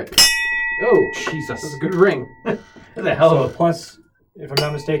right under it. Oh, Jesus. that's a good ring. That's a hell So of a... plus, if I'm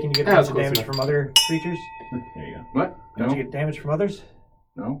not mistaken, you get That was bunch of close damage enough. from other creatures. There you go. What? Don't No? you get damage from others?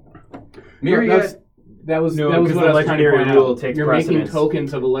 No? No, Myriad. that was No, what I was 'cause the trying to legendary point rule out. takes You're precedence. making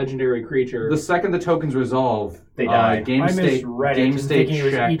tokens of a legendary creature. The second the tokens resolve, They die. Game I state, misread game it, state thinking it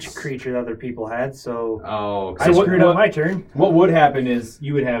was checks. each creature that other people had, so Oh, I what- screwed up my turn. What would happen is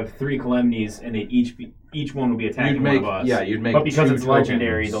you would have 3 Calemnies, and they each one would be attacking You'd make, one of us. yeah, you'd make. But because 2 it's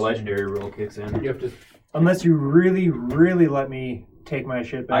legendary, tokens. the legendary rule kicks in. You have to. Unless you really, really let me take my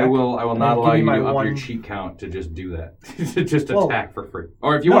shit back. I will and not then allow give me you to my up your one- cheat count to just do that. To just Well, attack for free.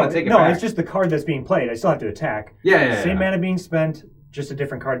 Or if you no, want to take it no, back. it's just the card that's being played. I still have to attack. Yeah. Same mana being spent, just a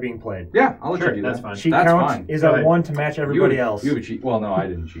different card being played. Yeah, I'll let Sure, you do that's that. fine. Cheat That's count fine. is Go at ahead. 1 to match everybody else. You have a cheat. Well, no, I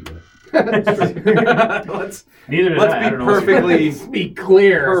didn't cheat it. let's Neither did let's I. I be don't know what's- perfectly Let's be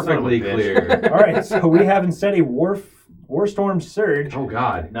clear. perfectly Son of a clear. All right, so we have instead a Warstorm Surge. Oh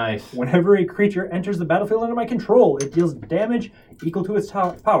God. Nice. Whenever a creature enters the battlefield under my control, it deals damage equal to its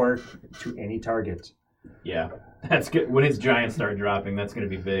power to any target. Yeah. That's good. When its giants start dropping, that's going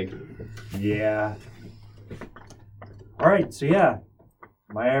to be big. Yeah. All right, so yeah,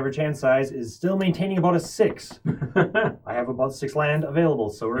 my average hand size is still maintaining about a 6. I have about 6 land available,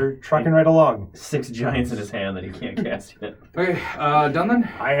 so we're trucking right along. 6 giants in his hand that he can't cast yet. Okay, done then.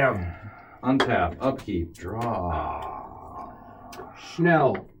 I am. Untap, upkeep, draw.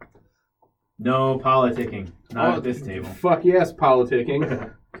 Schnell. No politicking. Not Oh, at this table. Fuck yes,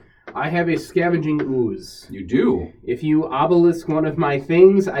 politicking. I have a scavenging ooze. You do. If you obelisk one of my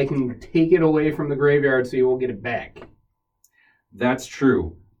things, I can take it away from the graveyard so you won't get it back. That's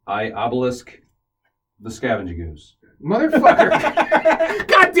true. I obelisk the scavenging ooze. Motherfucker!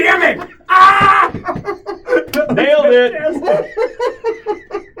 God damn it! Ah! Nailed it!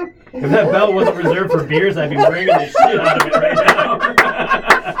 If that belt wasn't reserved for beers, I'd be bringing the shit out of it right now.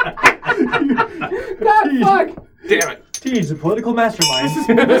 God fuck! Damn it. He's a political mastermind.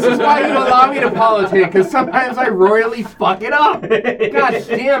 This is why you allow me to politic, because sometimes I royally fuck it up. God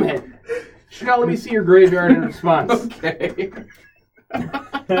damn it! Schnell, let me see your graveyard in response. Okay.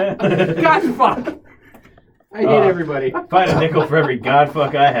 God fuck! I hate everybody. Find a nickel for every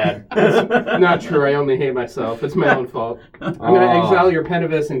godfuck I had. Not true, I only hate myself. It's my own fault. I'm gonna Aw. exile your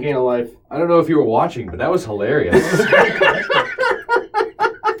Pentevis and gain a life. I don't know if you were watching, but that was hilarious.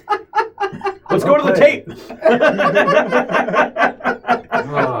 Let's go to the tape.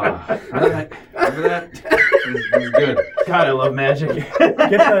 Remember that? It was good. God, I love magic.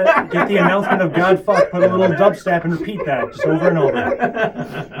 Get the announcement of God fuck, put a little dubstep and repeat that just over and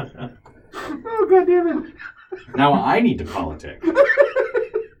over. Oh god damn it! Now I need to politic.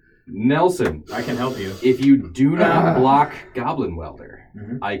 Nelson, I can help you. if you do not block Goblin Welder,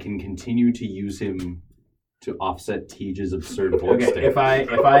 Mhm. I can continue to use him to offset Tej's absurd void Okay, state. if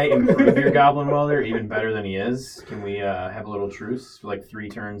I improve your Goblin Welder even better than he is, can we have a little truce for like 3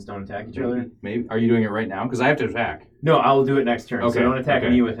 turns? Don't attack each other. Maybe are you doing it right now? Because I have to attack. No, I'll do it next turn. Okay, So don't attack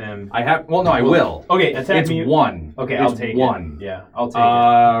okay. me with him. I have. Well, no, I will. Okay, attack It's me. 1. Okay, it's I'll take one. it. Yeah, I'll take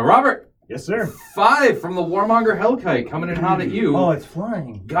Robert, Yes, sir. 5 from the Warmonger Hellkite coming in hot at you. Oh, it's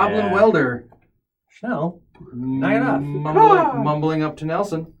flying. Goblin Yeah. Welder. Schnell. Knock it off. Mumbling up to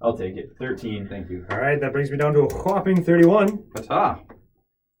Nelson. it. I'll take it. 13. Thank you. All right, that brings me down to a whopping 31. Ta-ta.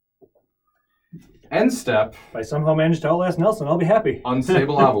 End step. If I somehow manage to outlast Nelson, I'll be happy.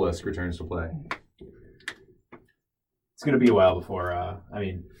 Unstable Obelisk returns to play. It's gonna be a while before.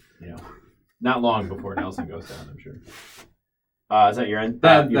 Not long before Nelson goes down. I'm sure. Is that your end? You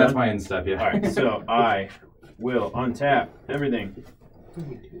That's done? my end step, yeah. All right, so I will untap everything.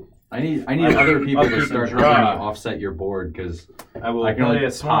 I need other people Upkeep to and start draw. helping me offset your board, because I will I can only play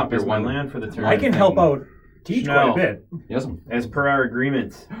a swamp pop your as my one. land for the turn. I can help out Teach quite Schnell. a bit. yes, As per our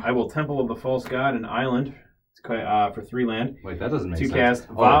agreement, I will Temple of the False God an island for 3 land wait, that doesn't make to sense. cast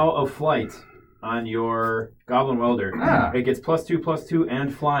Oh, Vow of Flight on your Goblin Welder. Ah. It gets +2/+2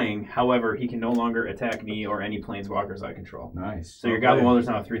 and flying. However, he can no longer attack me or any planeswalkers I control. nice. So your Goblin Welder's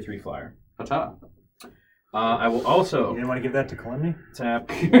now a 3/3 flyer. Ta-ta. I will You also didn't want to give that to Calamity? tap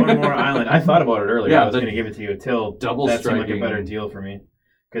one more island. I thought about it earlier. Yeah, I was the going to give it to you until double that seemed like a striking. better deal for me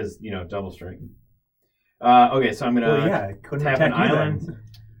because double striking. Okay, so I'm gonna Well, yeah, it couldn't tap attack an you island, then.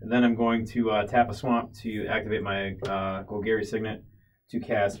 and then I'm going to tap a swamp to activate my Golgari Signet to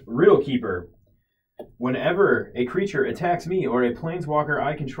cast Riddle Keeper. Whenever a creature attacks me or a planeswalker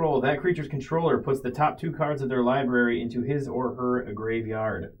I control, that creature's controller puts the top 2 cards of their library into his or her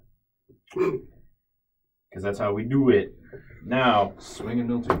graveyard. Because that's how we do it. Now, Swing and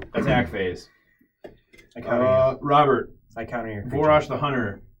mildew. attack phase. I counter Robert, you. I counter your creature. Vorosh the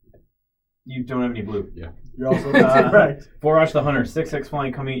Hunter. You don't have any blue. You're also right. Vorosh the Hunter, 6/6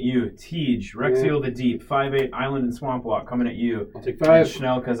 flying coming at you. Tej, Rexiel the Deep, 5/8 Island and Swamp Walk coming at you. I'll take And 5.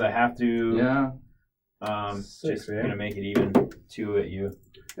 Schnell, because I have to. Yeah. Just yeah. gonna make it even. 2 at you.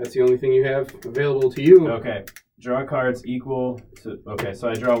 That's the only thing you have available to you. Okay. Draw cards equal to. Okay, so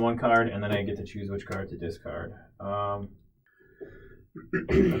I draw 1 card and then I get to choose which card to discard.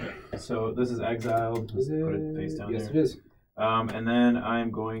 Okay, so this is exiled. Let's put it face down Yes, there. it is. And then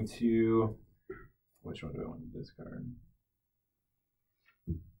I'm going to. Which one do I want to discard?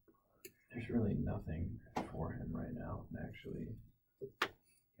 There's really nothing for him right now, actually.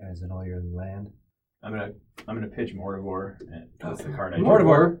 Guys, in all your land. I'm gonna pitch Mortivore. And that's the card I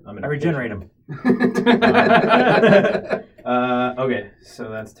Mortivore? I'm I gonna regenerate him. Okay, so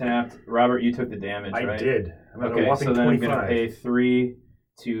that's tapped. Robert, you took the damage, I right? did. I'm at a Okay, whopping so then 25. I'm gonna pay 3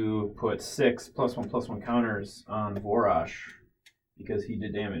 to put 6 +1/+1 counters on Vorosh because he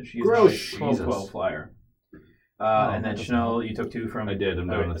did damage. He's Gross. a 12/12 Jesus. flyer. Oh, And then that doesn't Schnell, you took 2 from. I did. I'm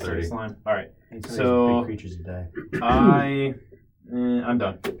all down right, to so 30. Slime. All right, Need some of so- these big creatures to die. I'm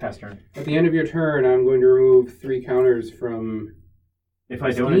done. Pass turn. At the end of your turn, I'm going to remove 3 counters from. If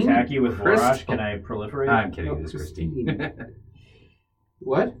I don't Christine? attack you with Vorosh, Crystal. can I proliferate? I'm kidding. No, This is Christine. Christine.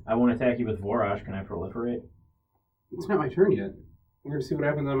 What? I won't attack you with Vorosh. Can I proliferate? It's not my turn yet. We're going to see what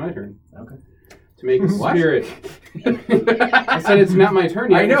happens on my turn. Okay. To make a What? spirit. I said it's not my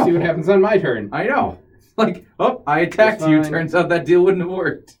turn yet. I know. We'll see what happens on my turn. I know. Like, oh, I attacked That's you. fine. Turns out that deal wouldn't have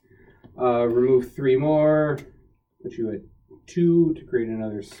worked. Remove 3 more. Put you at 2 to create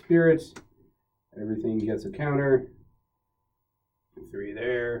another spirit. Everything gets a counter. 3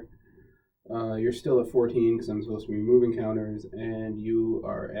 there. You're still at 14 because I'm supposed to be removing counters, and you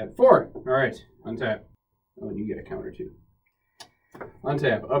are at 4. All right, untap. Oh, and you get a counter too.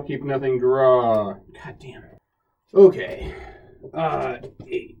 Untap. Upkeep, nothing. Draw. God damn it. Okay.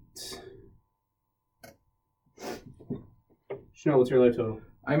 8. Chanel, what's your life total?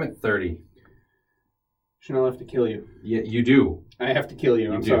 I'm at 30. Chanel, I have to kill you. Yeah, you do. I have to kill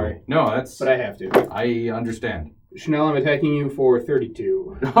you. I'm do. sorry, No, that's. but I have to. I understand. Chanel, I'm attacking you for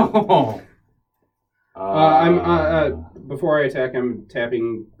 32. Oh. Before I attack, I'm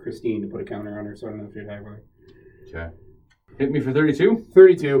tapping Christine to put a counter on her, so I don't know if you attack her. Okay. Hit me for 32.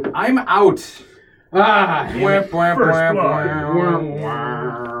 32. I'm out. Ah! Wah, wah, First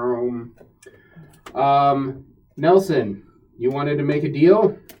wah, Nelson, you wanted to make a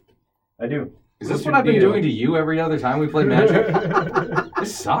deal? I do. Is What's this your what I've been deal? doing to you every other time we play Magic?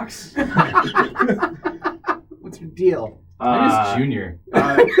 This sucks. What's your deal? I'm just Junior.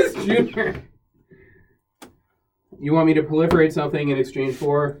 Junior. You want me to proliferate something in exchange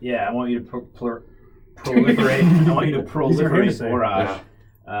for? Yeah, I want you to proliferate. I want you to Easier for him to proliferate say. Vorosh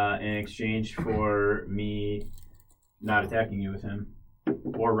in exchange for me not attacking you with him,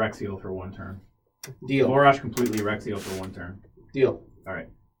 or Rexiel for 1 turn. Deal. Vorosh completely, Rexiel for 1 turn. Deal. All right.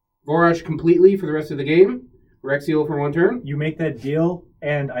 Vorosh completely for the rest of the game. Rexiel for 1 turn. You make that deal,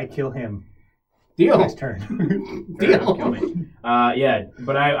 and I kill him. Deal. Next turn. Fair enough, Deal. kill me. Yeah,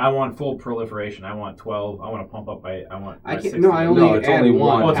 but I want full proliferation. I want 12. I want to pump up by. I want. I by can't. 60. No, I only No, it's add only 1.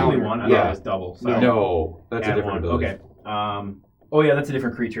 one. Oh, it's only counter. 1. I Yeah. thought it was double. Sorry. No, that's a Add different 1. ability. Okay. Oh yeah, that's a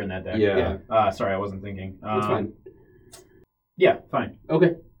different creature in that deck. Yeah. Sorry, I wasn't thinking. That's fine. Yeah, fine.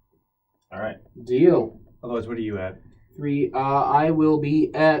 Okay. All right. Deal. Otherwise, what are you at? 3. I will be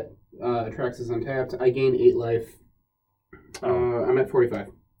at Atraxas Untapped. I gain 8 life. I'm at 45.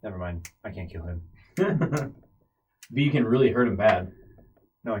 Never mind. I can't kill him. But you can really hurt him bad.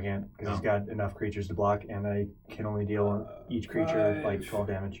 No, I can't, because No. he's got enough creatures to block, and I can only deal each creature like 12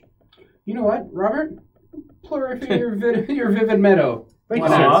 damage. You know what, Robert? Proliferate your Vivid Meadow. Thank Why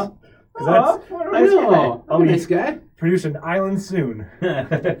you, not? sir. 'Cause that's I know. I'll I'm a be- nice guy. produce an island soon.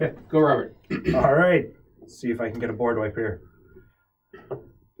 Go, Robert. All right. See if I can get a board wipe here.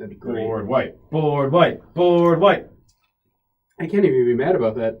 That'd be great. Board white. Board white. Board white. I can't even be mad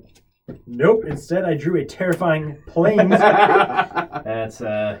about that. Nope. Instead, I drew a terrifying plains. That's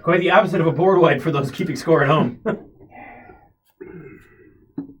quite the opposite of a board white for those keeping score at home.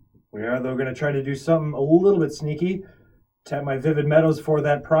 We are, though, going to try to do something a little bit sneaky. Tap my Vivid Meadows for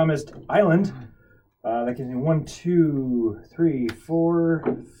that promised island. That gives me 1, 2, 3,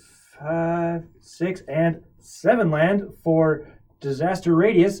 4, 5, 6, and 7 land for Disaster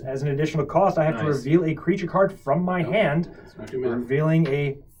Radius. As an additional cost, I have to Nice. reveal a creature card from my hand. It's not too bad. Revealing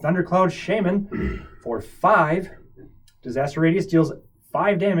a Thundercloud Shaman for 5. Disaster Radius deals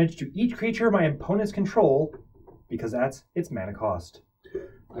 5 damage to each creature my opponents control because that's its mana cost.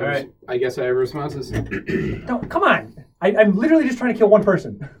 All right. I guess I have responses. No, come on. I'm literally just trying to kill one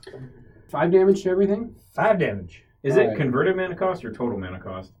person. 5 damage to everything? 5 damage. Is it Alright. converted mana cost or total mana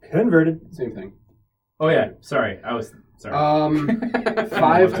cost? Converted. Same thing. Oh yeah, sorry. I was sorry.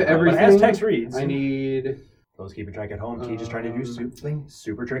 5 to everything. But as text reads, I need... those keeping track at home, Teach is trying to do something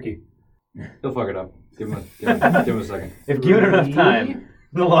super tricky. He'll fuck it up. Give him a second. If given enough time,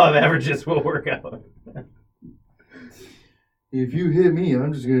 the law of averages will work out. If you hit me,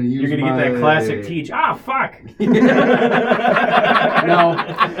 I'm just gonna use. You're gonna get that classic teach. Ah, fuck. No.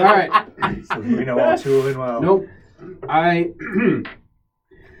 All right. So we know all too well. Nope. I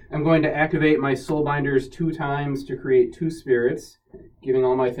am going to activate my Soul Binders 2 times to create 2 spirits, giving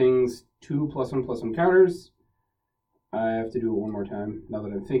all my things 2 +1/+1 counters. I have to do it one more time now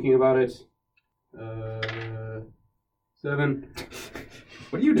that I'm thinking about it. 7.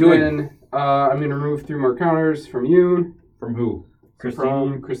 What are you doing? Then I'm going to remove 3 more counters from you. From who?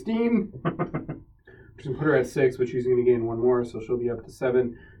 From Christine. Just gonna put her at 6, but she's going to gain 1 more, so she'll be up to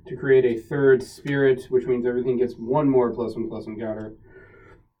 7 to create a 3rd spirit, which means everything gets 1 more +1/+1 counter,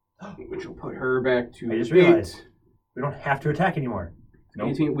 which will put her back to I just 8. realized we don't have to attack anymore. Nope.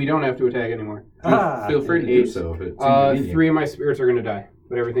 18. We don't have to attack anymore. Feel free to do 8. so if it's 3 inconvenient. of my spirits are going to die,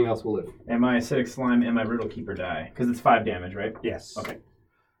 but everything else will live. And my acidic slime and my riddle keeper die because it's 5 damage, right? Yes. Okay.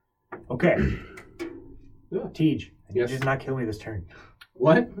 Okay. Yeah. Teach, I need Yes. you to not kill me this turn.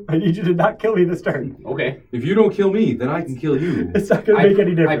 What? I need you to not kill me this turn. Okay. If you don't kill me, then I can kill you. It's not going to make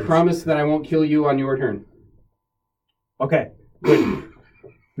any I difference. promise that I won't kill you on your turn. Okay, good.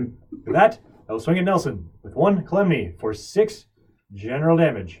 With that, I will swing at Nelson with 1 Calamity for 6 general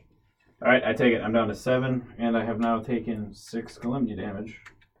damage. All right, I take it. I'm down to 7, and I have now taken 6 calamity damage.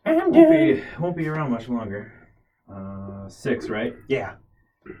 I'm Won't be around much longer. 6, right? Yeah.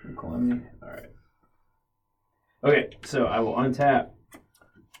 Calamity. All right. Okay, so I will untap.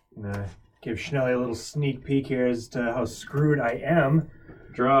 I'm going to give Schnelly a little sneak peek here as to how screwed I am.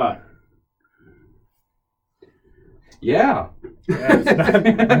 Draw. Yeah. Yeah, it's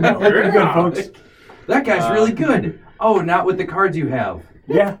not looking good, folks. That guy's really good. Oh, not with the cards you have.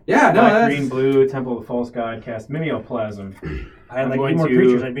 Yeah. Yeah, no, Black, that's... green, blue, Temple of the False God, cast Mimeoplasm. I had I'm like going 8 more to-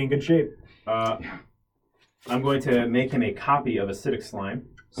 creatures, I'd be in good shape. I'm going to make him a copy of Acidic Slime.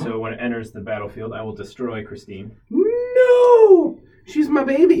 So when it enters the battlefield, I will destroy Christine. No! She's my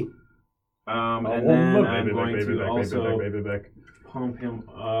baby. And then I'm going to also pump him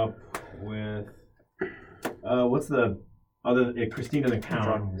up with... what's the other... Christine doesn't count,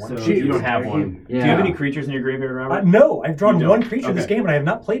 drawn one so creature. you don't have one. Yeah. Do you have any creatures in your graveyard, Robert? No, I've drawn You don't. 1 creature this Okay. game and I have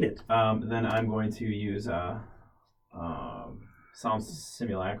not played it. Then I'm going to use Psalm You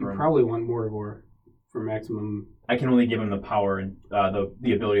Simulacrum. probably want Mortivore for maximum. I can only give him the power and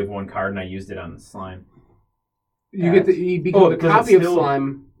the ability of 1 card, and I used it on the slime. You get you become the does it copy of still-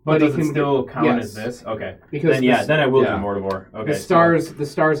 slime, But it does it can still count yes. as this? Okay. Because Then the, then I will yeah. do Mortivore. Okay. the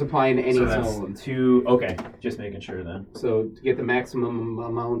stars apply in any So that's zone. 2. Okay, just making sure then. So to get the maximum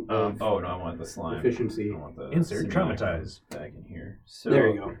amount of Oh no, I want the slime. efficiency. I want the Insert simulacrum traumatize. back in here. So There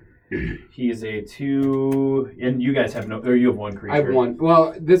you go. He is a 2, and you guys have no. Or you have 1 creature. I have 1.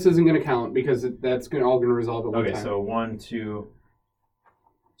 Well, this isn't going to count because that's all going to resolve at one Okay, time. so 1, 2.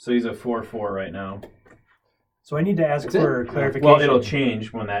 So he's a 4/4 right now. So I need to ask That's it. for clarification. Well, it'll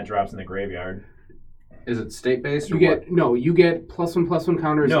change when that drops in the graveyard. Is it state-based or you get +1/+1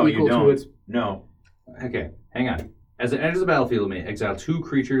 counters No, you equal to don't. its. No. what? Okay, hang on. As it enters the battlefield, may exile 2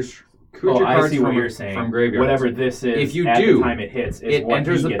 creature Oh, I cards see from, what you're saying. from graveyards. Whatever this is, If you at do, the time it hits, is it what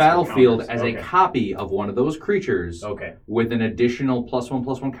enters he the gets for battlefield counters. as Okay. a copy of one of those creatures Okay. with an additional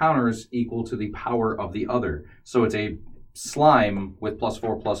 +1/+1 counters equal to the power of the other. So it's a slime with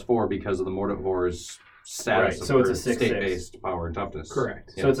 +4/+4 because of the Mortivore's status Right, of so it's her a 6/6. state-based power and toughness.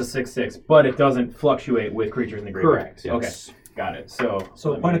 Correct. So it's a 6/6, but it doesn't fluctuate with creatures in the graveyard. Correct. Yes. Okay, got it. So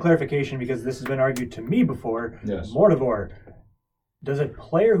let point me- of clarification, because this has been argued to me before. Yes. Mortivore. Does a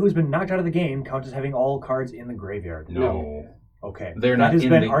player who's been knocked out of the game count as having all cards in the graveyard? No. Okay. They're That not has in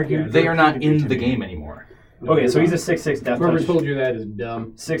been the argued They are not repeatedly in to the me. game anymore. Okay, so he's a 6/6 death Whoever touch. told you that is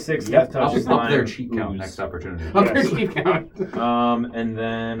dumb. 6/6 Yep, death touch. I'll up their slime, cheat count ooze. next opportunity. Up their Yes. cheat count. And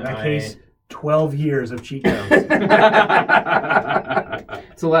then In that I... case, 12 years of cheat counts.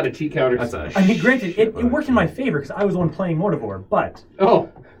 It's a lot of cheat counters. That's a I mean, granted, it shitload of worked in my shit. favor because I was the one playing Mortivore, but Oh,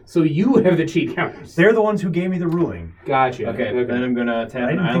 So you have the cheat counters. They're the ones who gave me the ruling. Gotcha. Okay, then I'm gonna tap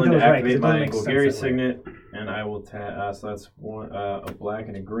I an didn't think island that to was right, 'cause activate it doesn't my make sense Golgari that way. signet, and I will tap. So that's one, a black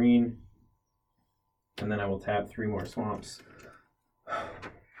and a green, and then I will tap 3 more swamps.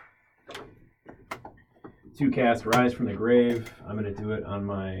 2 cast Rise from the Grave. I'm gonna do it on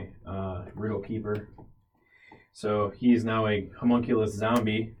my Riddle Keeper. So he's now a homunculus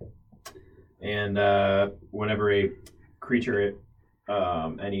zombie, and whenever a creature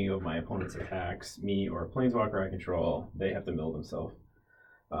any of my opponents attacks me or a planeswalker I control, they have to mill themselves.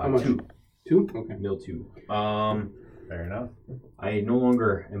 How much? 2. 2? Okay. Mill 2. Fair enough. I no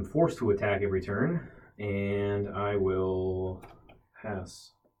longer am forced to attack every turn, and I will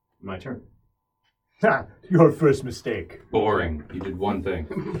pass my turn. Ha! Your first mistake. Boring. You did one thing.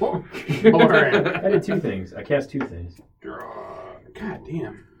 Boring. I did 2 things. I cast 2 things. God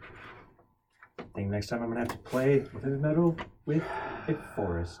damn. I think next time I'm gonna have to play with a metal with a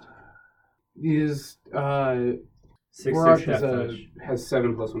forest. Is 6 Barrage 6 has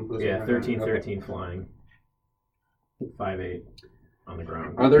 7+1/+1. Yeah, 13 Okay. 13 flying. 5/8 on the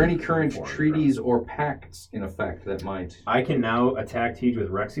ground. Are there any current 4 on the treaties or pacts in effect that might... I can now attack Tej with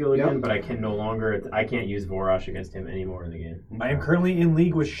Rexiel again, Yep. but I can no longer. I can't use Vorosh against him anymore in the game. I am currently in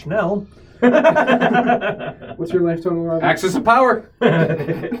league with Schnell. What's your life total, Rob? Access of power!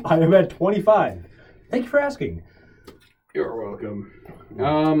 I am at 25. Thank you for asking. You're welcome.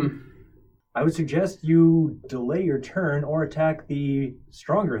 I would suggest you delay your turn or attack the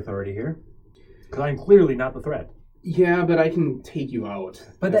stronger authority here, because I'm clearly not the threat. Yeah, but I can take you out.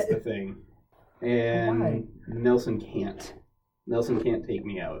 But That's that- the thing. And Why? Nelson can't. Nelson can't take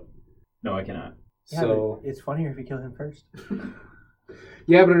me out. No, I cannot. Yeah, So but it's funnier if you kill him first.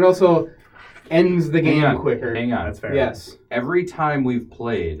 yeah, but it also ends the Hang game on, quicker. Hang on. That's fair. Yes. Every time we've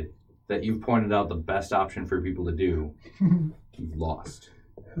played that you've pointed out the best option for people to do, you've lost.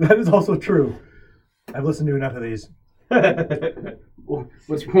 That is also true. I've listened to enough of these.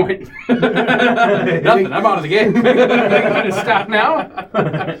 What's your point? Nothing. I'm out of the game. You gonna stop now?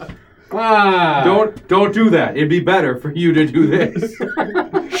 Don't do that. It'd be better for you to do this.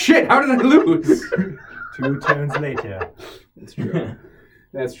 Shit! How did I lose? 2 turns later. That's true.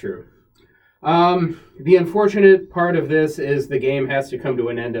 That's true. The unfortunate part of this is the game has to come to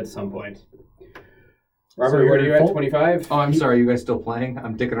an end at some point. Robert, So what are you're you at? full- 25? Oh, I'm sorry. You guys still playing?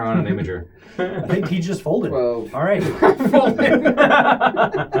 I'm dicking around an Imager. I think he just folded. 12. All right.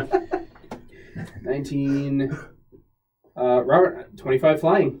 19. Robert, 25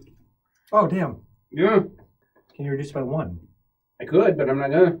 flying. Oh, damn. Yeah, Can you reduce by 1? I could, but I'm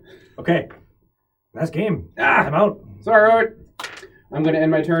not gonna. Okay. Last game. I'm out. Sorry, Robert. I'm gonna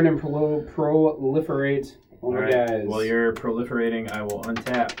end my turn and proliferate all my guys. While you're proliferating, I will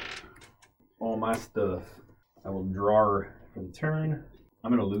untap all my stuff. I will draw for the turn. I'm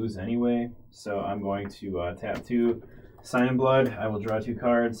going to lose anyway, so I'm going to tap 2. Cyan Blood, I will draw 2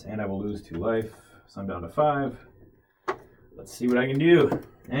 cards, and I will lose 2 life. So I'm down to 5. Let's see what I can do.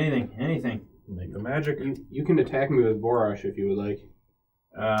 Anything. Make the magic. You can attack me with Vorosh if you would like.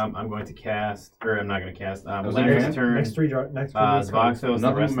 I'm going to cast, or I'm not going to cast. was Next your turn, Next 3 draw. Next 3 Zvoxos, the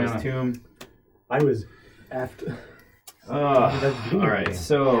Nothing Restless mana. Tomb. I was after. Alright,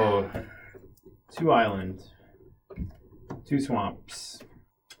 so 2 island, 2 swamps,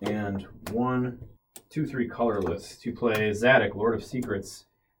 and 1, 2, 3 colorless to play Zadok, Lord of Secrets,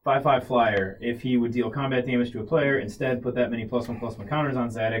 5/5 flyer. If he would deal combat damage to a player, instead put that many +1/+1 counters on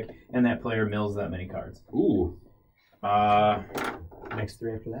Zadok, and that player mills that many cards. Ooh. Next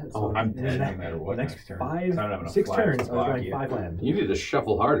 3 after that. Oh, I'm dead no matter what. Next turn. 5, I don't have enough 6 flyers turns. to I was block going you. 5 land. You need to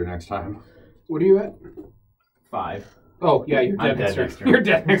shuffle harder next time. What are you at? 5. Oh, yeah, you're I'm dead dead next next turn. turn. You're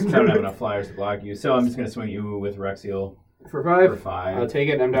dead next I don't have turn. enough flyers to block you, so I'm just going to swing you with Rexiel For for 5. 5. I'll take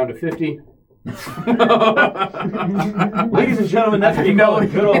it. I'm down to 50. Ladies and gentlemen, that's what you call a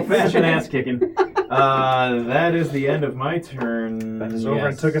good old-fashioned ass kicking. That is the end of my turn. That's over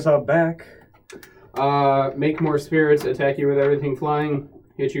and Yes. took us out back. Make more spirits, attack you with everything flying,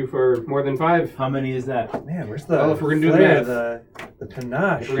 hit you for more than 5. How many is that? Man, where's the Well, if we're gonna do the flair, math. the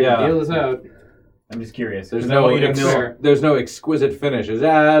panache? We're gonna Yeah. deal this out. I'm just curious. There's 'cause I no want you to mill. there's no exquisite finishes.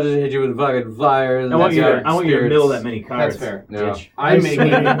 I'll just hit you with fucking flyers. I want you and to spirits. mill that many cards. That's fair. Yeah. bitch. I'm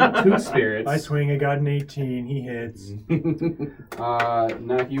I making 2 spirits. I swing, I got an 18, he hits.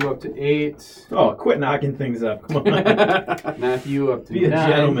 Knock you up to 8. Oh, quit knocking things up. Come on. Knock you up to Be a 9.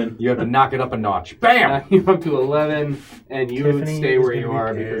 gentleman. You have to knock it up a notch. Bam! Knock you up to 11, and you Tiffany stay is where gonna you be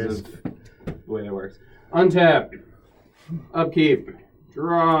are because of the way that works. Untap. Upkeep.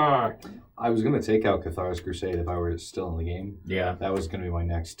 Draw. I was going to take out Cathar's Crusade if I were still in the game. Yeah, That was going to be my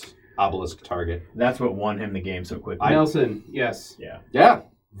next obelisk target. that's what won him the game so quickly. Nelson. Yes. Yeah. Yeah.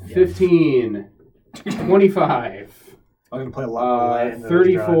 15, 25, I'm going to play a lot more land than I was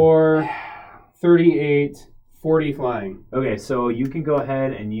 34, 38, 40 flying. Okay, so you can go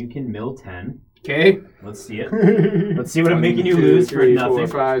ahead and you can mill 10. Okay. Let's see it. Let's see what I'm making you lose for 3, nothing. 4,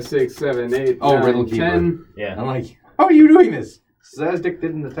 5, 6, 7, 8, Oh, 9, Riddle Keeper. 10. Yeah. I'm like, how are you doing this? Zazdik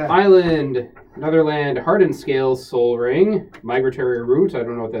didn't attack. Island, another land, Hardened Scales, Soul Ring, Migratory Root, I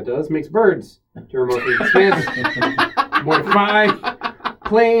don't know what that does, makes birds. To remotely expand. Mortify.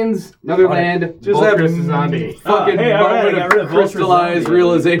 Plains, another land, Just Volcrus have Zombie. Fucking hey, all right, I moment got rid of of Vulture crystallized Zombie.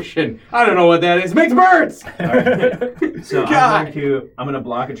 realization. I don't know what that is. Makes birds! So God. I'm gonna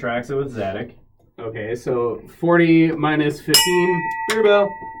block Atraxa with Zadok. Okay, so 40 minus 15, Beer bell.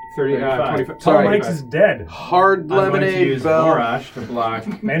 30, 35. 25. Sorry. Tom Mike's is dead. Hard I'm going to lemonade use bell. Morash to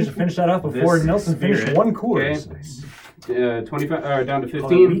block. Managed to finish that off before This Nelson finished spirit. one course. 25, down to Oh, that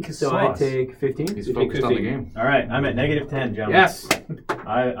 15. weak So sauce. I take 15. He's You focused take on the 15. game. All right, I'm at negative 10, gentlemen. Yes.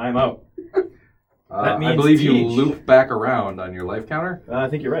 I'm out. That I means believe you Teach. loop back around on your life counter. I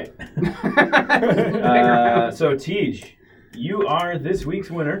think you're right. So Tej, you are this week's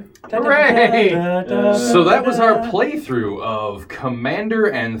winner. Hooray! So that was our playthrough of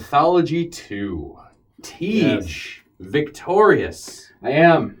Commander Anthology 2. Tej, victorious. I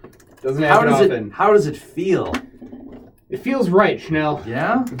am. Doesn't How happen does often. how does it feel? It feels right, Schnell.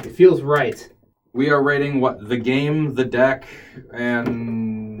 Yeah? It feels right. We are rating what? The game, the deck,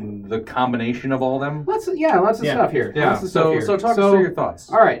 and the combination of all them? Lots of Yeah. stuff here. Yeah. Lots of stuff So here. so talk us through your thoughts.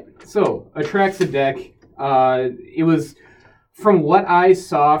 All right. So, Atraxa deck. It was, from what I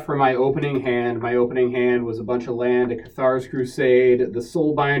saw from my opening hand was a bunch of land, a Cathar's Crusade, the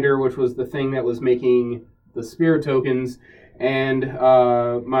Soulbinder, which was the thing that was making the spirit tokens, and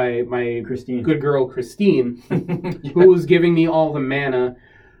my Christine. good girl Christine, who was giving me all the mana.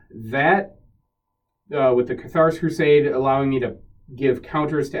 That, with the Cathar's Crusade allowing me to give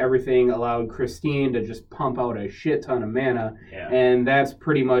counters to everything, allowed Christine to just pump out a shit ton of mana. Yeah. And that's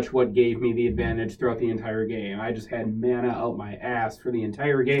pretty much what gave me the advantage throughout the entire game. I just had mana out my ass for the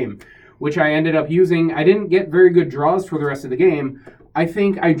entire game, which I ended up using. I didn't get very good draws for the rest of the game. I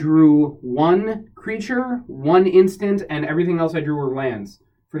think I drew one creature, one instant, and everything else I drew were lands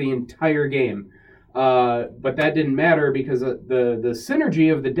for the entire game. But that didn't matter because the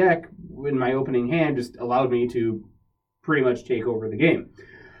synergy of the deck in my opening hand just allowed me to pretty much take over the game.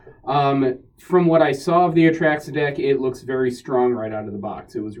 From what I saw of the Atraxa deck, it looks very strong right out of the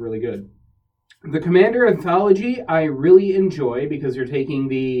box. It was really good. The Commander Anthology I really enjoy because you're taking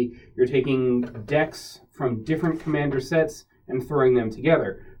decks from different Commander sets and throwing them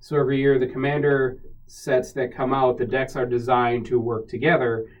together. So every year the Commander sets that come out, the decks are designed to work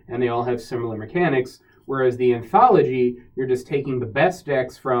together and they all have similar mechanics. Whereas the Anthology, you're just taking the best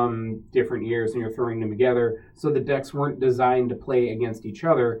decks from different years and you're throwing them together. So the decks weren't designed to play against each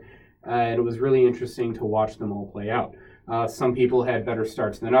other. And it was really interesting to watch them all play out. Some people had better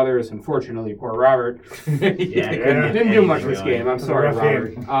starts than others. Unfortunately, poor Robert didn't do much this game. I'm sorry, rough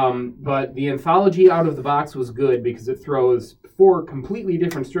Robert. But the Anthology out of the box was good because it throws 4 completely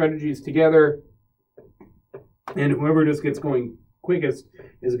different strategies together. And whoever just gets going quickest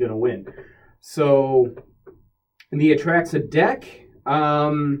is going to win. So, the Atraxa deck,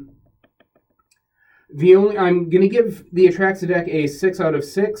 I'm going to give the Atraxa deck a 6 out of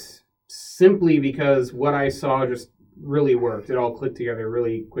 6, simply because what I saw just really worked. It all clicked together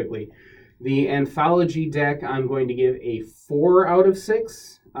really quickly. The Anthology deck, I'm going to give a 4 out of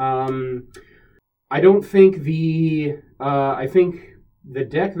 6. I don't think I think the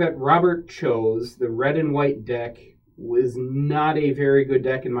deck that Robert chose, the red and white deck, was not a very good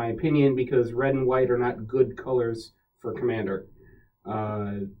deck in my opinion because red and white are not good colors for Commander.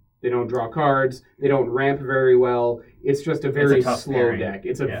 They don't draw cards. They don't ramp very well. It's just a very tough slow pairing. deck.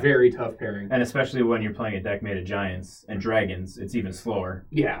 It's a Yeah. very tough pairing. And especially when you're playing a deck made of giants and dragons, it's even slower.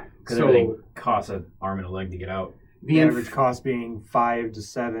 Yeah. Because So everything costs an arm and a leg to get out. The average cost being 5 to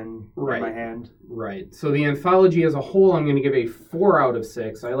 7 Right. in my hand. Right. So the Anthology as a whole, I'm going to give a 4 out of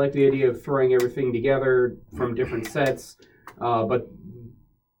 6. I like the idea of throwing everything together from different sets, but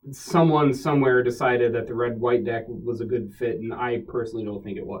someone somewhere decided that the red-white deck was a good fit, and I personally don't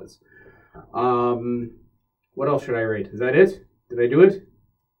think it was. What else should I rate? Is that it? Did I do it?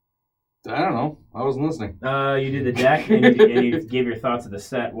 I don't know. I wasn't listening. You did the deck and you gave your thoughts of the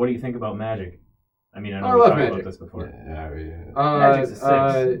set. What do you think about Magic? I mean, I know I we love talked Magic. about this before. Yeah. Magic's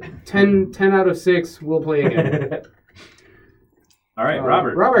a 10 out of 6. We'll play again. All right,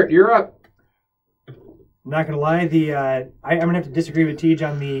 Robert. Robert, you're up. I'm not gonna lie, I'm gonna have to disagree with Tej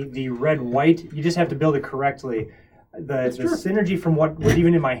on the red white. You just have to build it correctly. The true. synergy from what was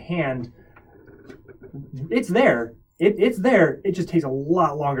even in my hand, it's there. it's there. It just takes a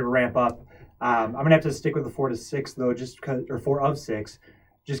lot longer to ramp up. I'm gonna have to stick with the 4 to 6 though, or 4 of 6,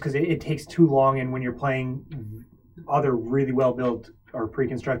 just because it takes too long. And when you're playing other really well built or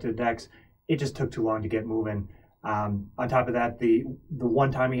pre-constructed decks, it just took too long to get moving. On top of that, the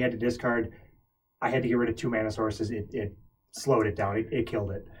one time he had to discard, I had to get rid of 2 mana sources. It slowed it down. It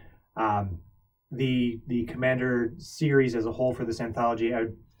killed it. The Commander series as a whole for this anthology,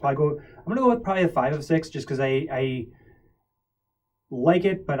 I'm gonna go with probably a 5 of 6, just because I like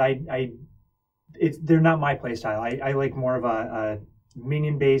it, but they're not my play style. I like more of a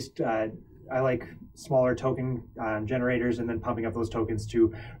minion based. I like smaller token generators and then pumping up those tokens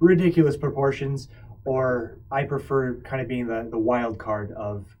to ridiculous proportions. Or I prefer kind of being the wild card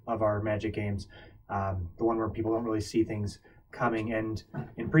of our Magic games, the one where people don't really see things coming. And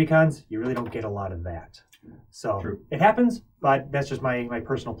in precons, you really don't get a lot of that. So True. It happens, but that's just my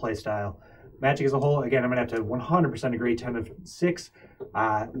personal play style. Magic as a whole, again, I'm going to have to 100% agree, 10 of 6.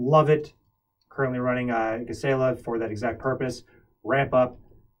 Love it. Currently running Gisela for that exact purpose. Ramp up,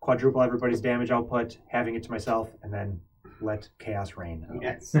 quadruple everybody's damage output, having it to myself, and then let chaos reign.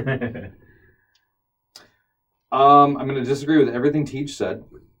 Yes. I'm going to disagree with everything Teach said.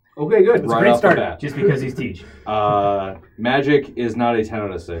 Okay, good. Right off the bat. Just because he's Teach. Magic is not a 10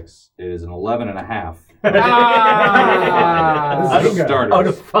 out of 6. It is an 11.5. Ah! Starters. Out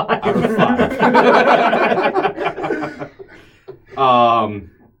of 5.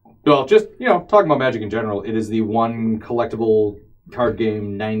 Well, just, talking about Magic in general, it is the one collectible card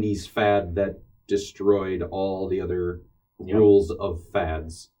game 90s fad that destroyed all the other rules of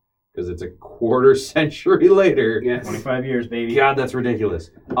fads. Because it's a quarter century later. Yes. 25 years, baby. God, that's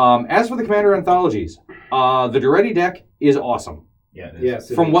ridiculous. As for the Commander anthologies, the Duretti deck is awesome. Yeah, it is.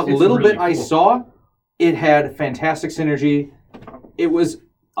 Yes, From what little bit I saw, it had fantastic synergy. It was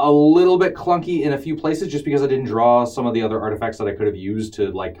a little bit clunky in a few places just because I didn't draw some of the other artifacts that I could have used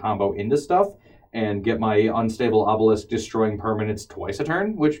to combo into stuff and get my unstable obelisk destroying permanents twice a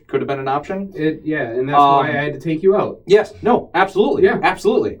turn, which could have been an option. And that's why I had to take you out. Yes, no, absolutely. Yeah.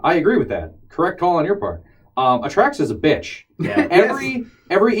 Absolutely. I agree with that. Correct call on your part. Atrax is a bitch. Yeah.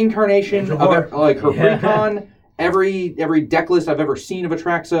 Every incarnation of her precon, every deck list I've ever seen of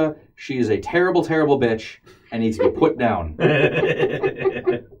Atraxa, she is a terrible, terrible bitch and needs to be put down.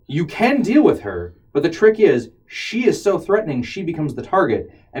 You can deal with her, but the trick is she is so threatening she becomes the target.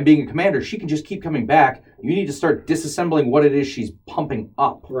 And being a commander, she can just keep coming back. You need to start disassembling what it is she's pumping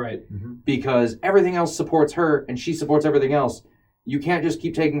up. Right. Because everything else supports her and she supports everything else. You can't just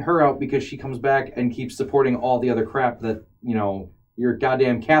keep taking her out because she comes back and keeps supporting all the other crap that, your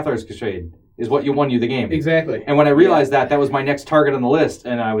goddamn Cathar's Crusade is what won you the game. Exactly. And when I realized that was my next target on the list,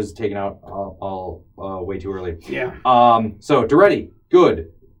 and I was taken out all way too early. Yeah. So, Duretti,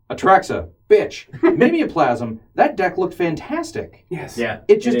 good. Atraxa, bitch. Mimeoplasm, that deck looked fantastic. Yes. Yeah.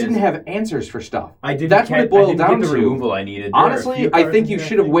 It just didn't have answers for stuff. That's what it boiled down the to. removal I needed. Honestly, I think you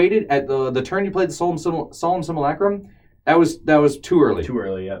should have waited at the turn you played the Solemn Simulacrum. That was too early. Too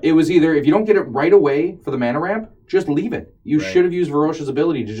early, yeah. It was either, if you don't get it right away for the mana ramp, just leave it. You should have used Varosha's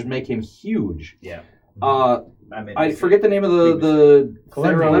ability to just make him huge. Yeah. I forget the name of the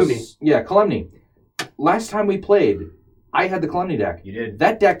Kalemny. Yeah, Kalemny. Last time we played, I had the Kalemny deck. You did.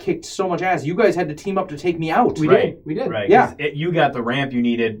 That deck kicked so much ass. You guys had to team up to take me out. We did. Right. Yeah. You got the ramp you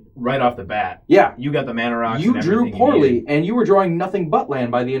needed right off the bat. Yeah. You got the mana rocks. You and drew everything poorly, and you were drawing nothing but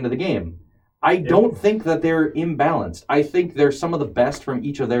land by the end of the game. I don't think that they're imbalanced. I think they're some of the best from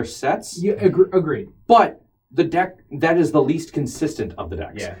each of their sets. Yeah, agreed. But the deck that is the least consistent of the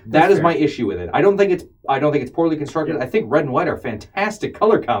decks. Yeah, that is fair. my issue with it. I don't think it's poorly constructed. I think red and white are fantastic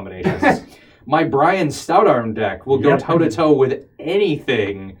color combinations. My Brian Stoutarm deck will go toe to toe with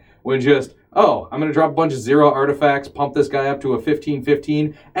anything when just I'm going to drop a bunch of 0 artifacts, pump this guy up to a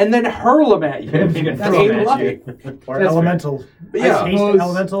 15/15, and then hurl them at you. Or elemental. Yeah. Haste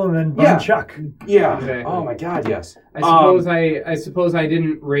elemental and then bone chuck. Yeah. Exactly. Oh my God, yes. I suppose I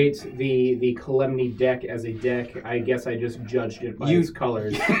didn't rate the Kalemny deck as a deck. I guess I just judged it by its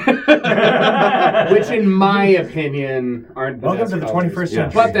colors, which, in my opinion, aren't the Welcome best to the colors. 21st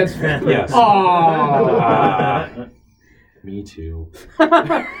century. But that's fair. Yes. Oh. Me too.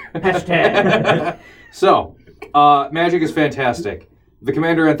 Hashtag. So, Magic is fantastic. The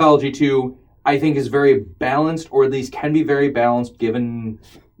Commander Anthology 2, I think, is very balanced, or at least can be very balanced given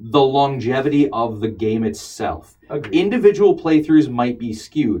the longevity of the game itself. Agreed. Individual playthroughs might be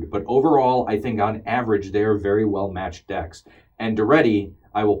skewed, but overall, I think on average, they are very well-matched decks. And Duretti,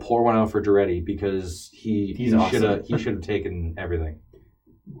 I will pour one out for Duretti because he should have taken everything.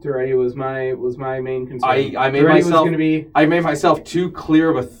 Duretti was my main concern. I made Duretti myself. was going to be. I made myself too clear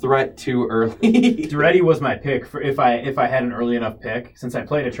of a threat too early. Duretti was my pick for if I had an early enough pick. Since I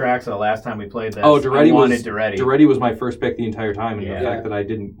played Atraxa the last time we played this, Duretti I wanted was Duretti. Duretti was my first pick the entire time, and Yeah. the fact that I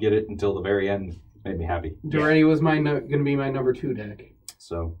didn't get it until the very end made me happy. Duretti was going to be my number 2 deck.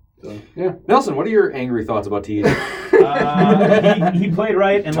 So, Yeah. Nelson, what are your angry thoughts about Teej? He played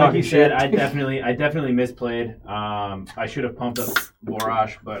right, and like Talking you said, shit. I definitely misplayed. I should have pumped up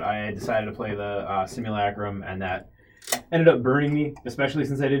Borash, but I decided to play the Simulacrum, and that ended up burning me, especially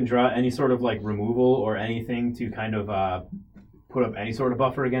since I didn't draw any sort of like removal or anything to kind of put up any sort of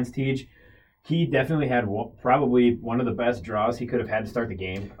buffer against Teej. He definitely had probably one of the best draws he could have had to start the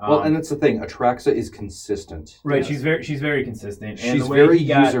game. Well, and that's the thing. Atraxa is consistent. Right, she's very consistent. And She's the way very he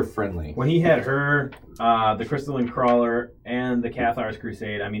got- user friendly. When he had her, the Crystalline Crawler, and the Cathar's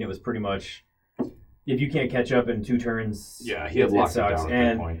Crusade, I mean, it was pretty much, if you can't catch up in 2 turns, Yeah, he had it locked it sucks. down at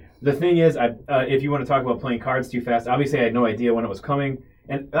that And point. the thing is, if you want to talk about playing cards too fast, obviously I had no idea when it was coming.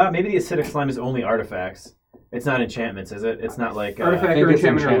 And maybe the Acidic Slime is only artifacts. It's not enchantments, is it? It's not like... Artifact think or it's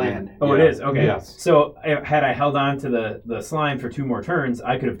enchantment or enchantment. land. Oh, Yeah. it is? Okay. Yes. So had I held on to the slime for 2 more turns,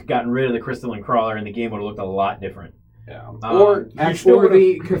 I could have gotten rid of the Crystalline Crawler and the game would have looked a lot different. Yeah. Or you still or would've-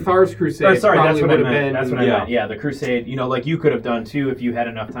 the Cathar's Crusade. Or, sorry, that's probably what I would have meant. been. That's what I yeah. meant. Yeah, the Crusade, like you could have done too if you had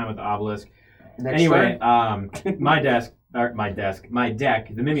enough time with the Obelisk. Next Anyway, turn. my deck,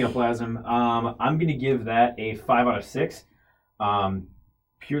 the Mimeoplasm, I'm going to give that a 5 out of 6.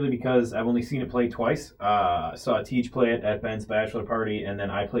 Purely because I've only seen it play twice. Saw Teej play it at Ben's bachelor party, and then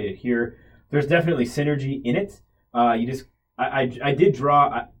I played it here. There's definitely synergy in it. I did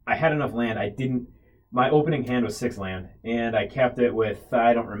draw. I had enough land. My opening hand was 6 land, and I kept it with,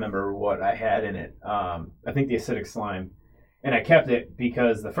 I don't remember what I had in it. I think the Acidic Slime. And I kept it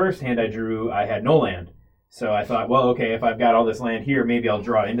because the first hand I drew, I had no land. So I thought, well, okay, if I've got all this land here, maybe I'll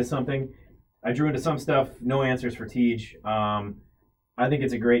draw into something. I drew into some stuff, no answers for Teej. I think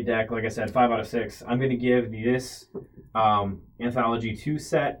it's a great deck. Like I said, 5 out of 6. I'm going to give this Anthology 2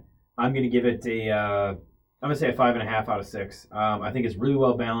 set, I'm going to give it I'm going to say a 5.5 out of 6. I think it's really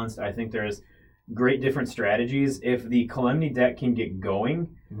well balanced. I think there's great different strategies. If the Calamity deck can get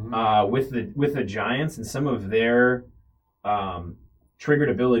going with the Giants and some of their triggered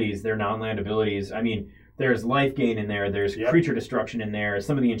abilities, their non-land abilities, I mean, there's life gain in there, there's creature destruction in there,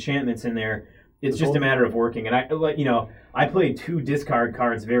 some of the enchantments in there. It's just a matter of working. And I played 2 discard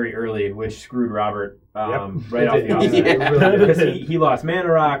cards very early, which screwed Robert right off the offset. Because he lost Mana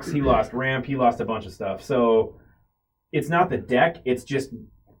Rocks, he lost Ramp, he lost a bunch of stuff. So it's not the deck, it's just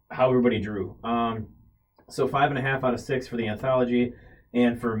how everybody drew. So 5.5 out of 6 for the Anthology.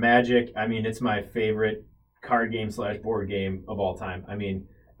 And for Magic, I mean, it's my favorite card game / board game of all time. I mean,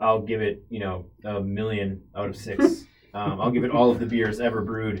 I'll give it, a million out of 6. I'll give it all of the beers ever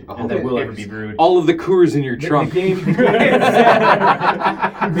brewed and that will ever be brewed. All of the Coors in your trunk. The game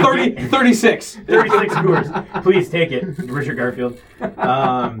 36. 36 Coors. Please take it, Richard Garfield.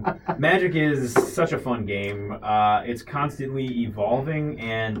 Magic is such a fun game. It's constantly evolving,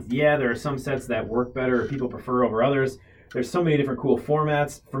 and there are some sets that work better or people prefer over others. There's so many different cool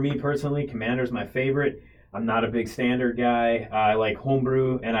formats. For me personally, Commander's my favorite. I'm not a big standard guy. I like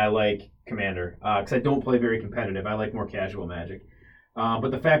homebrew and I like Commander because I don't play very competitive. I like more casual Magic. But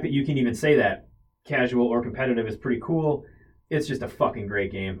the fact that you can even say that casual or competitive is pretty cool. It's just a fucking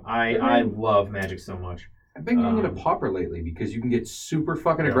great game. I love Magic so much. I've been getting into Pauper lately because you can get super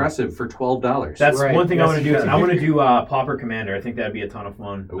fucking aggressive for $12. That's Right. one thing I want to do. Yes, I want to do Pauper Commander. I think that'd be a ton of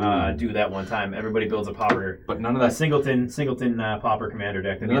fun. Ooh. Do that one time. Everybody builds a Pauper. But none of A that singleton Pauper Commander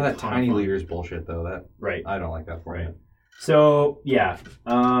deck. That'd none of be a that ton tiny fun. leaders bullshit though. That Right. I don't like that for Right. So 5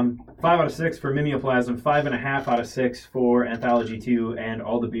 out of 6 for Mimeoplasm, 5.5 out of 6 for Anthology 2, and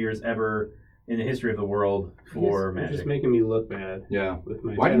all the beers ever in the history of the world for You're Magic. just making me look bad. Yeah. With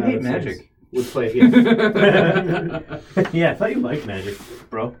my Why do you 10 out hate of 6. Magic? Would play again. Yeah, I thought you liked Magic,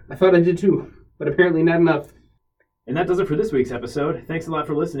 bro. I thought I did too, but apparently not enough. And that does it for this week's episode. Thanks a lot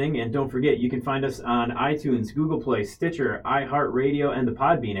for listening, and don't forget, you can find us on iTunes, Google Play, Stitcher, iHeartRadio, and the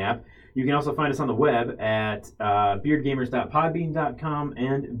Podbean app. You can also find us on the web at beardgamers.podbean.com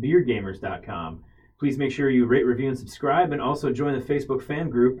and beardgamers.com. Please make sure you rate, review, and subscribe, and also join the Facebook fan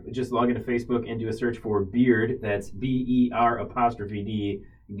group. Just log into Facebook and do a search for Beard. That's BER''D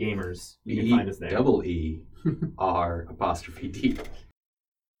Gamers. You can find us there. EER'D.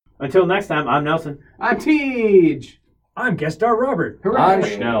 Until next time, I'm Nelson. I'm Teej. I'm guest star Robert. I'm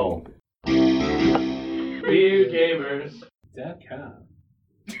Schnell. BeardGamers.com.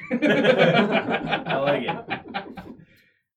 I like it.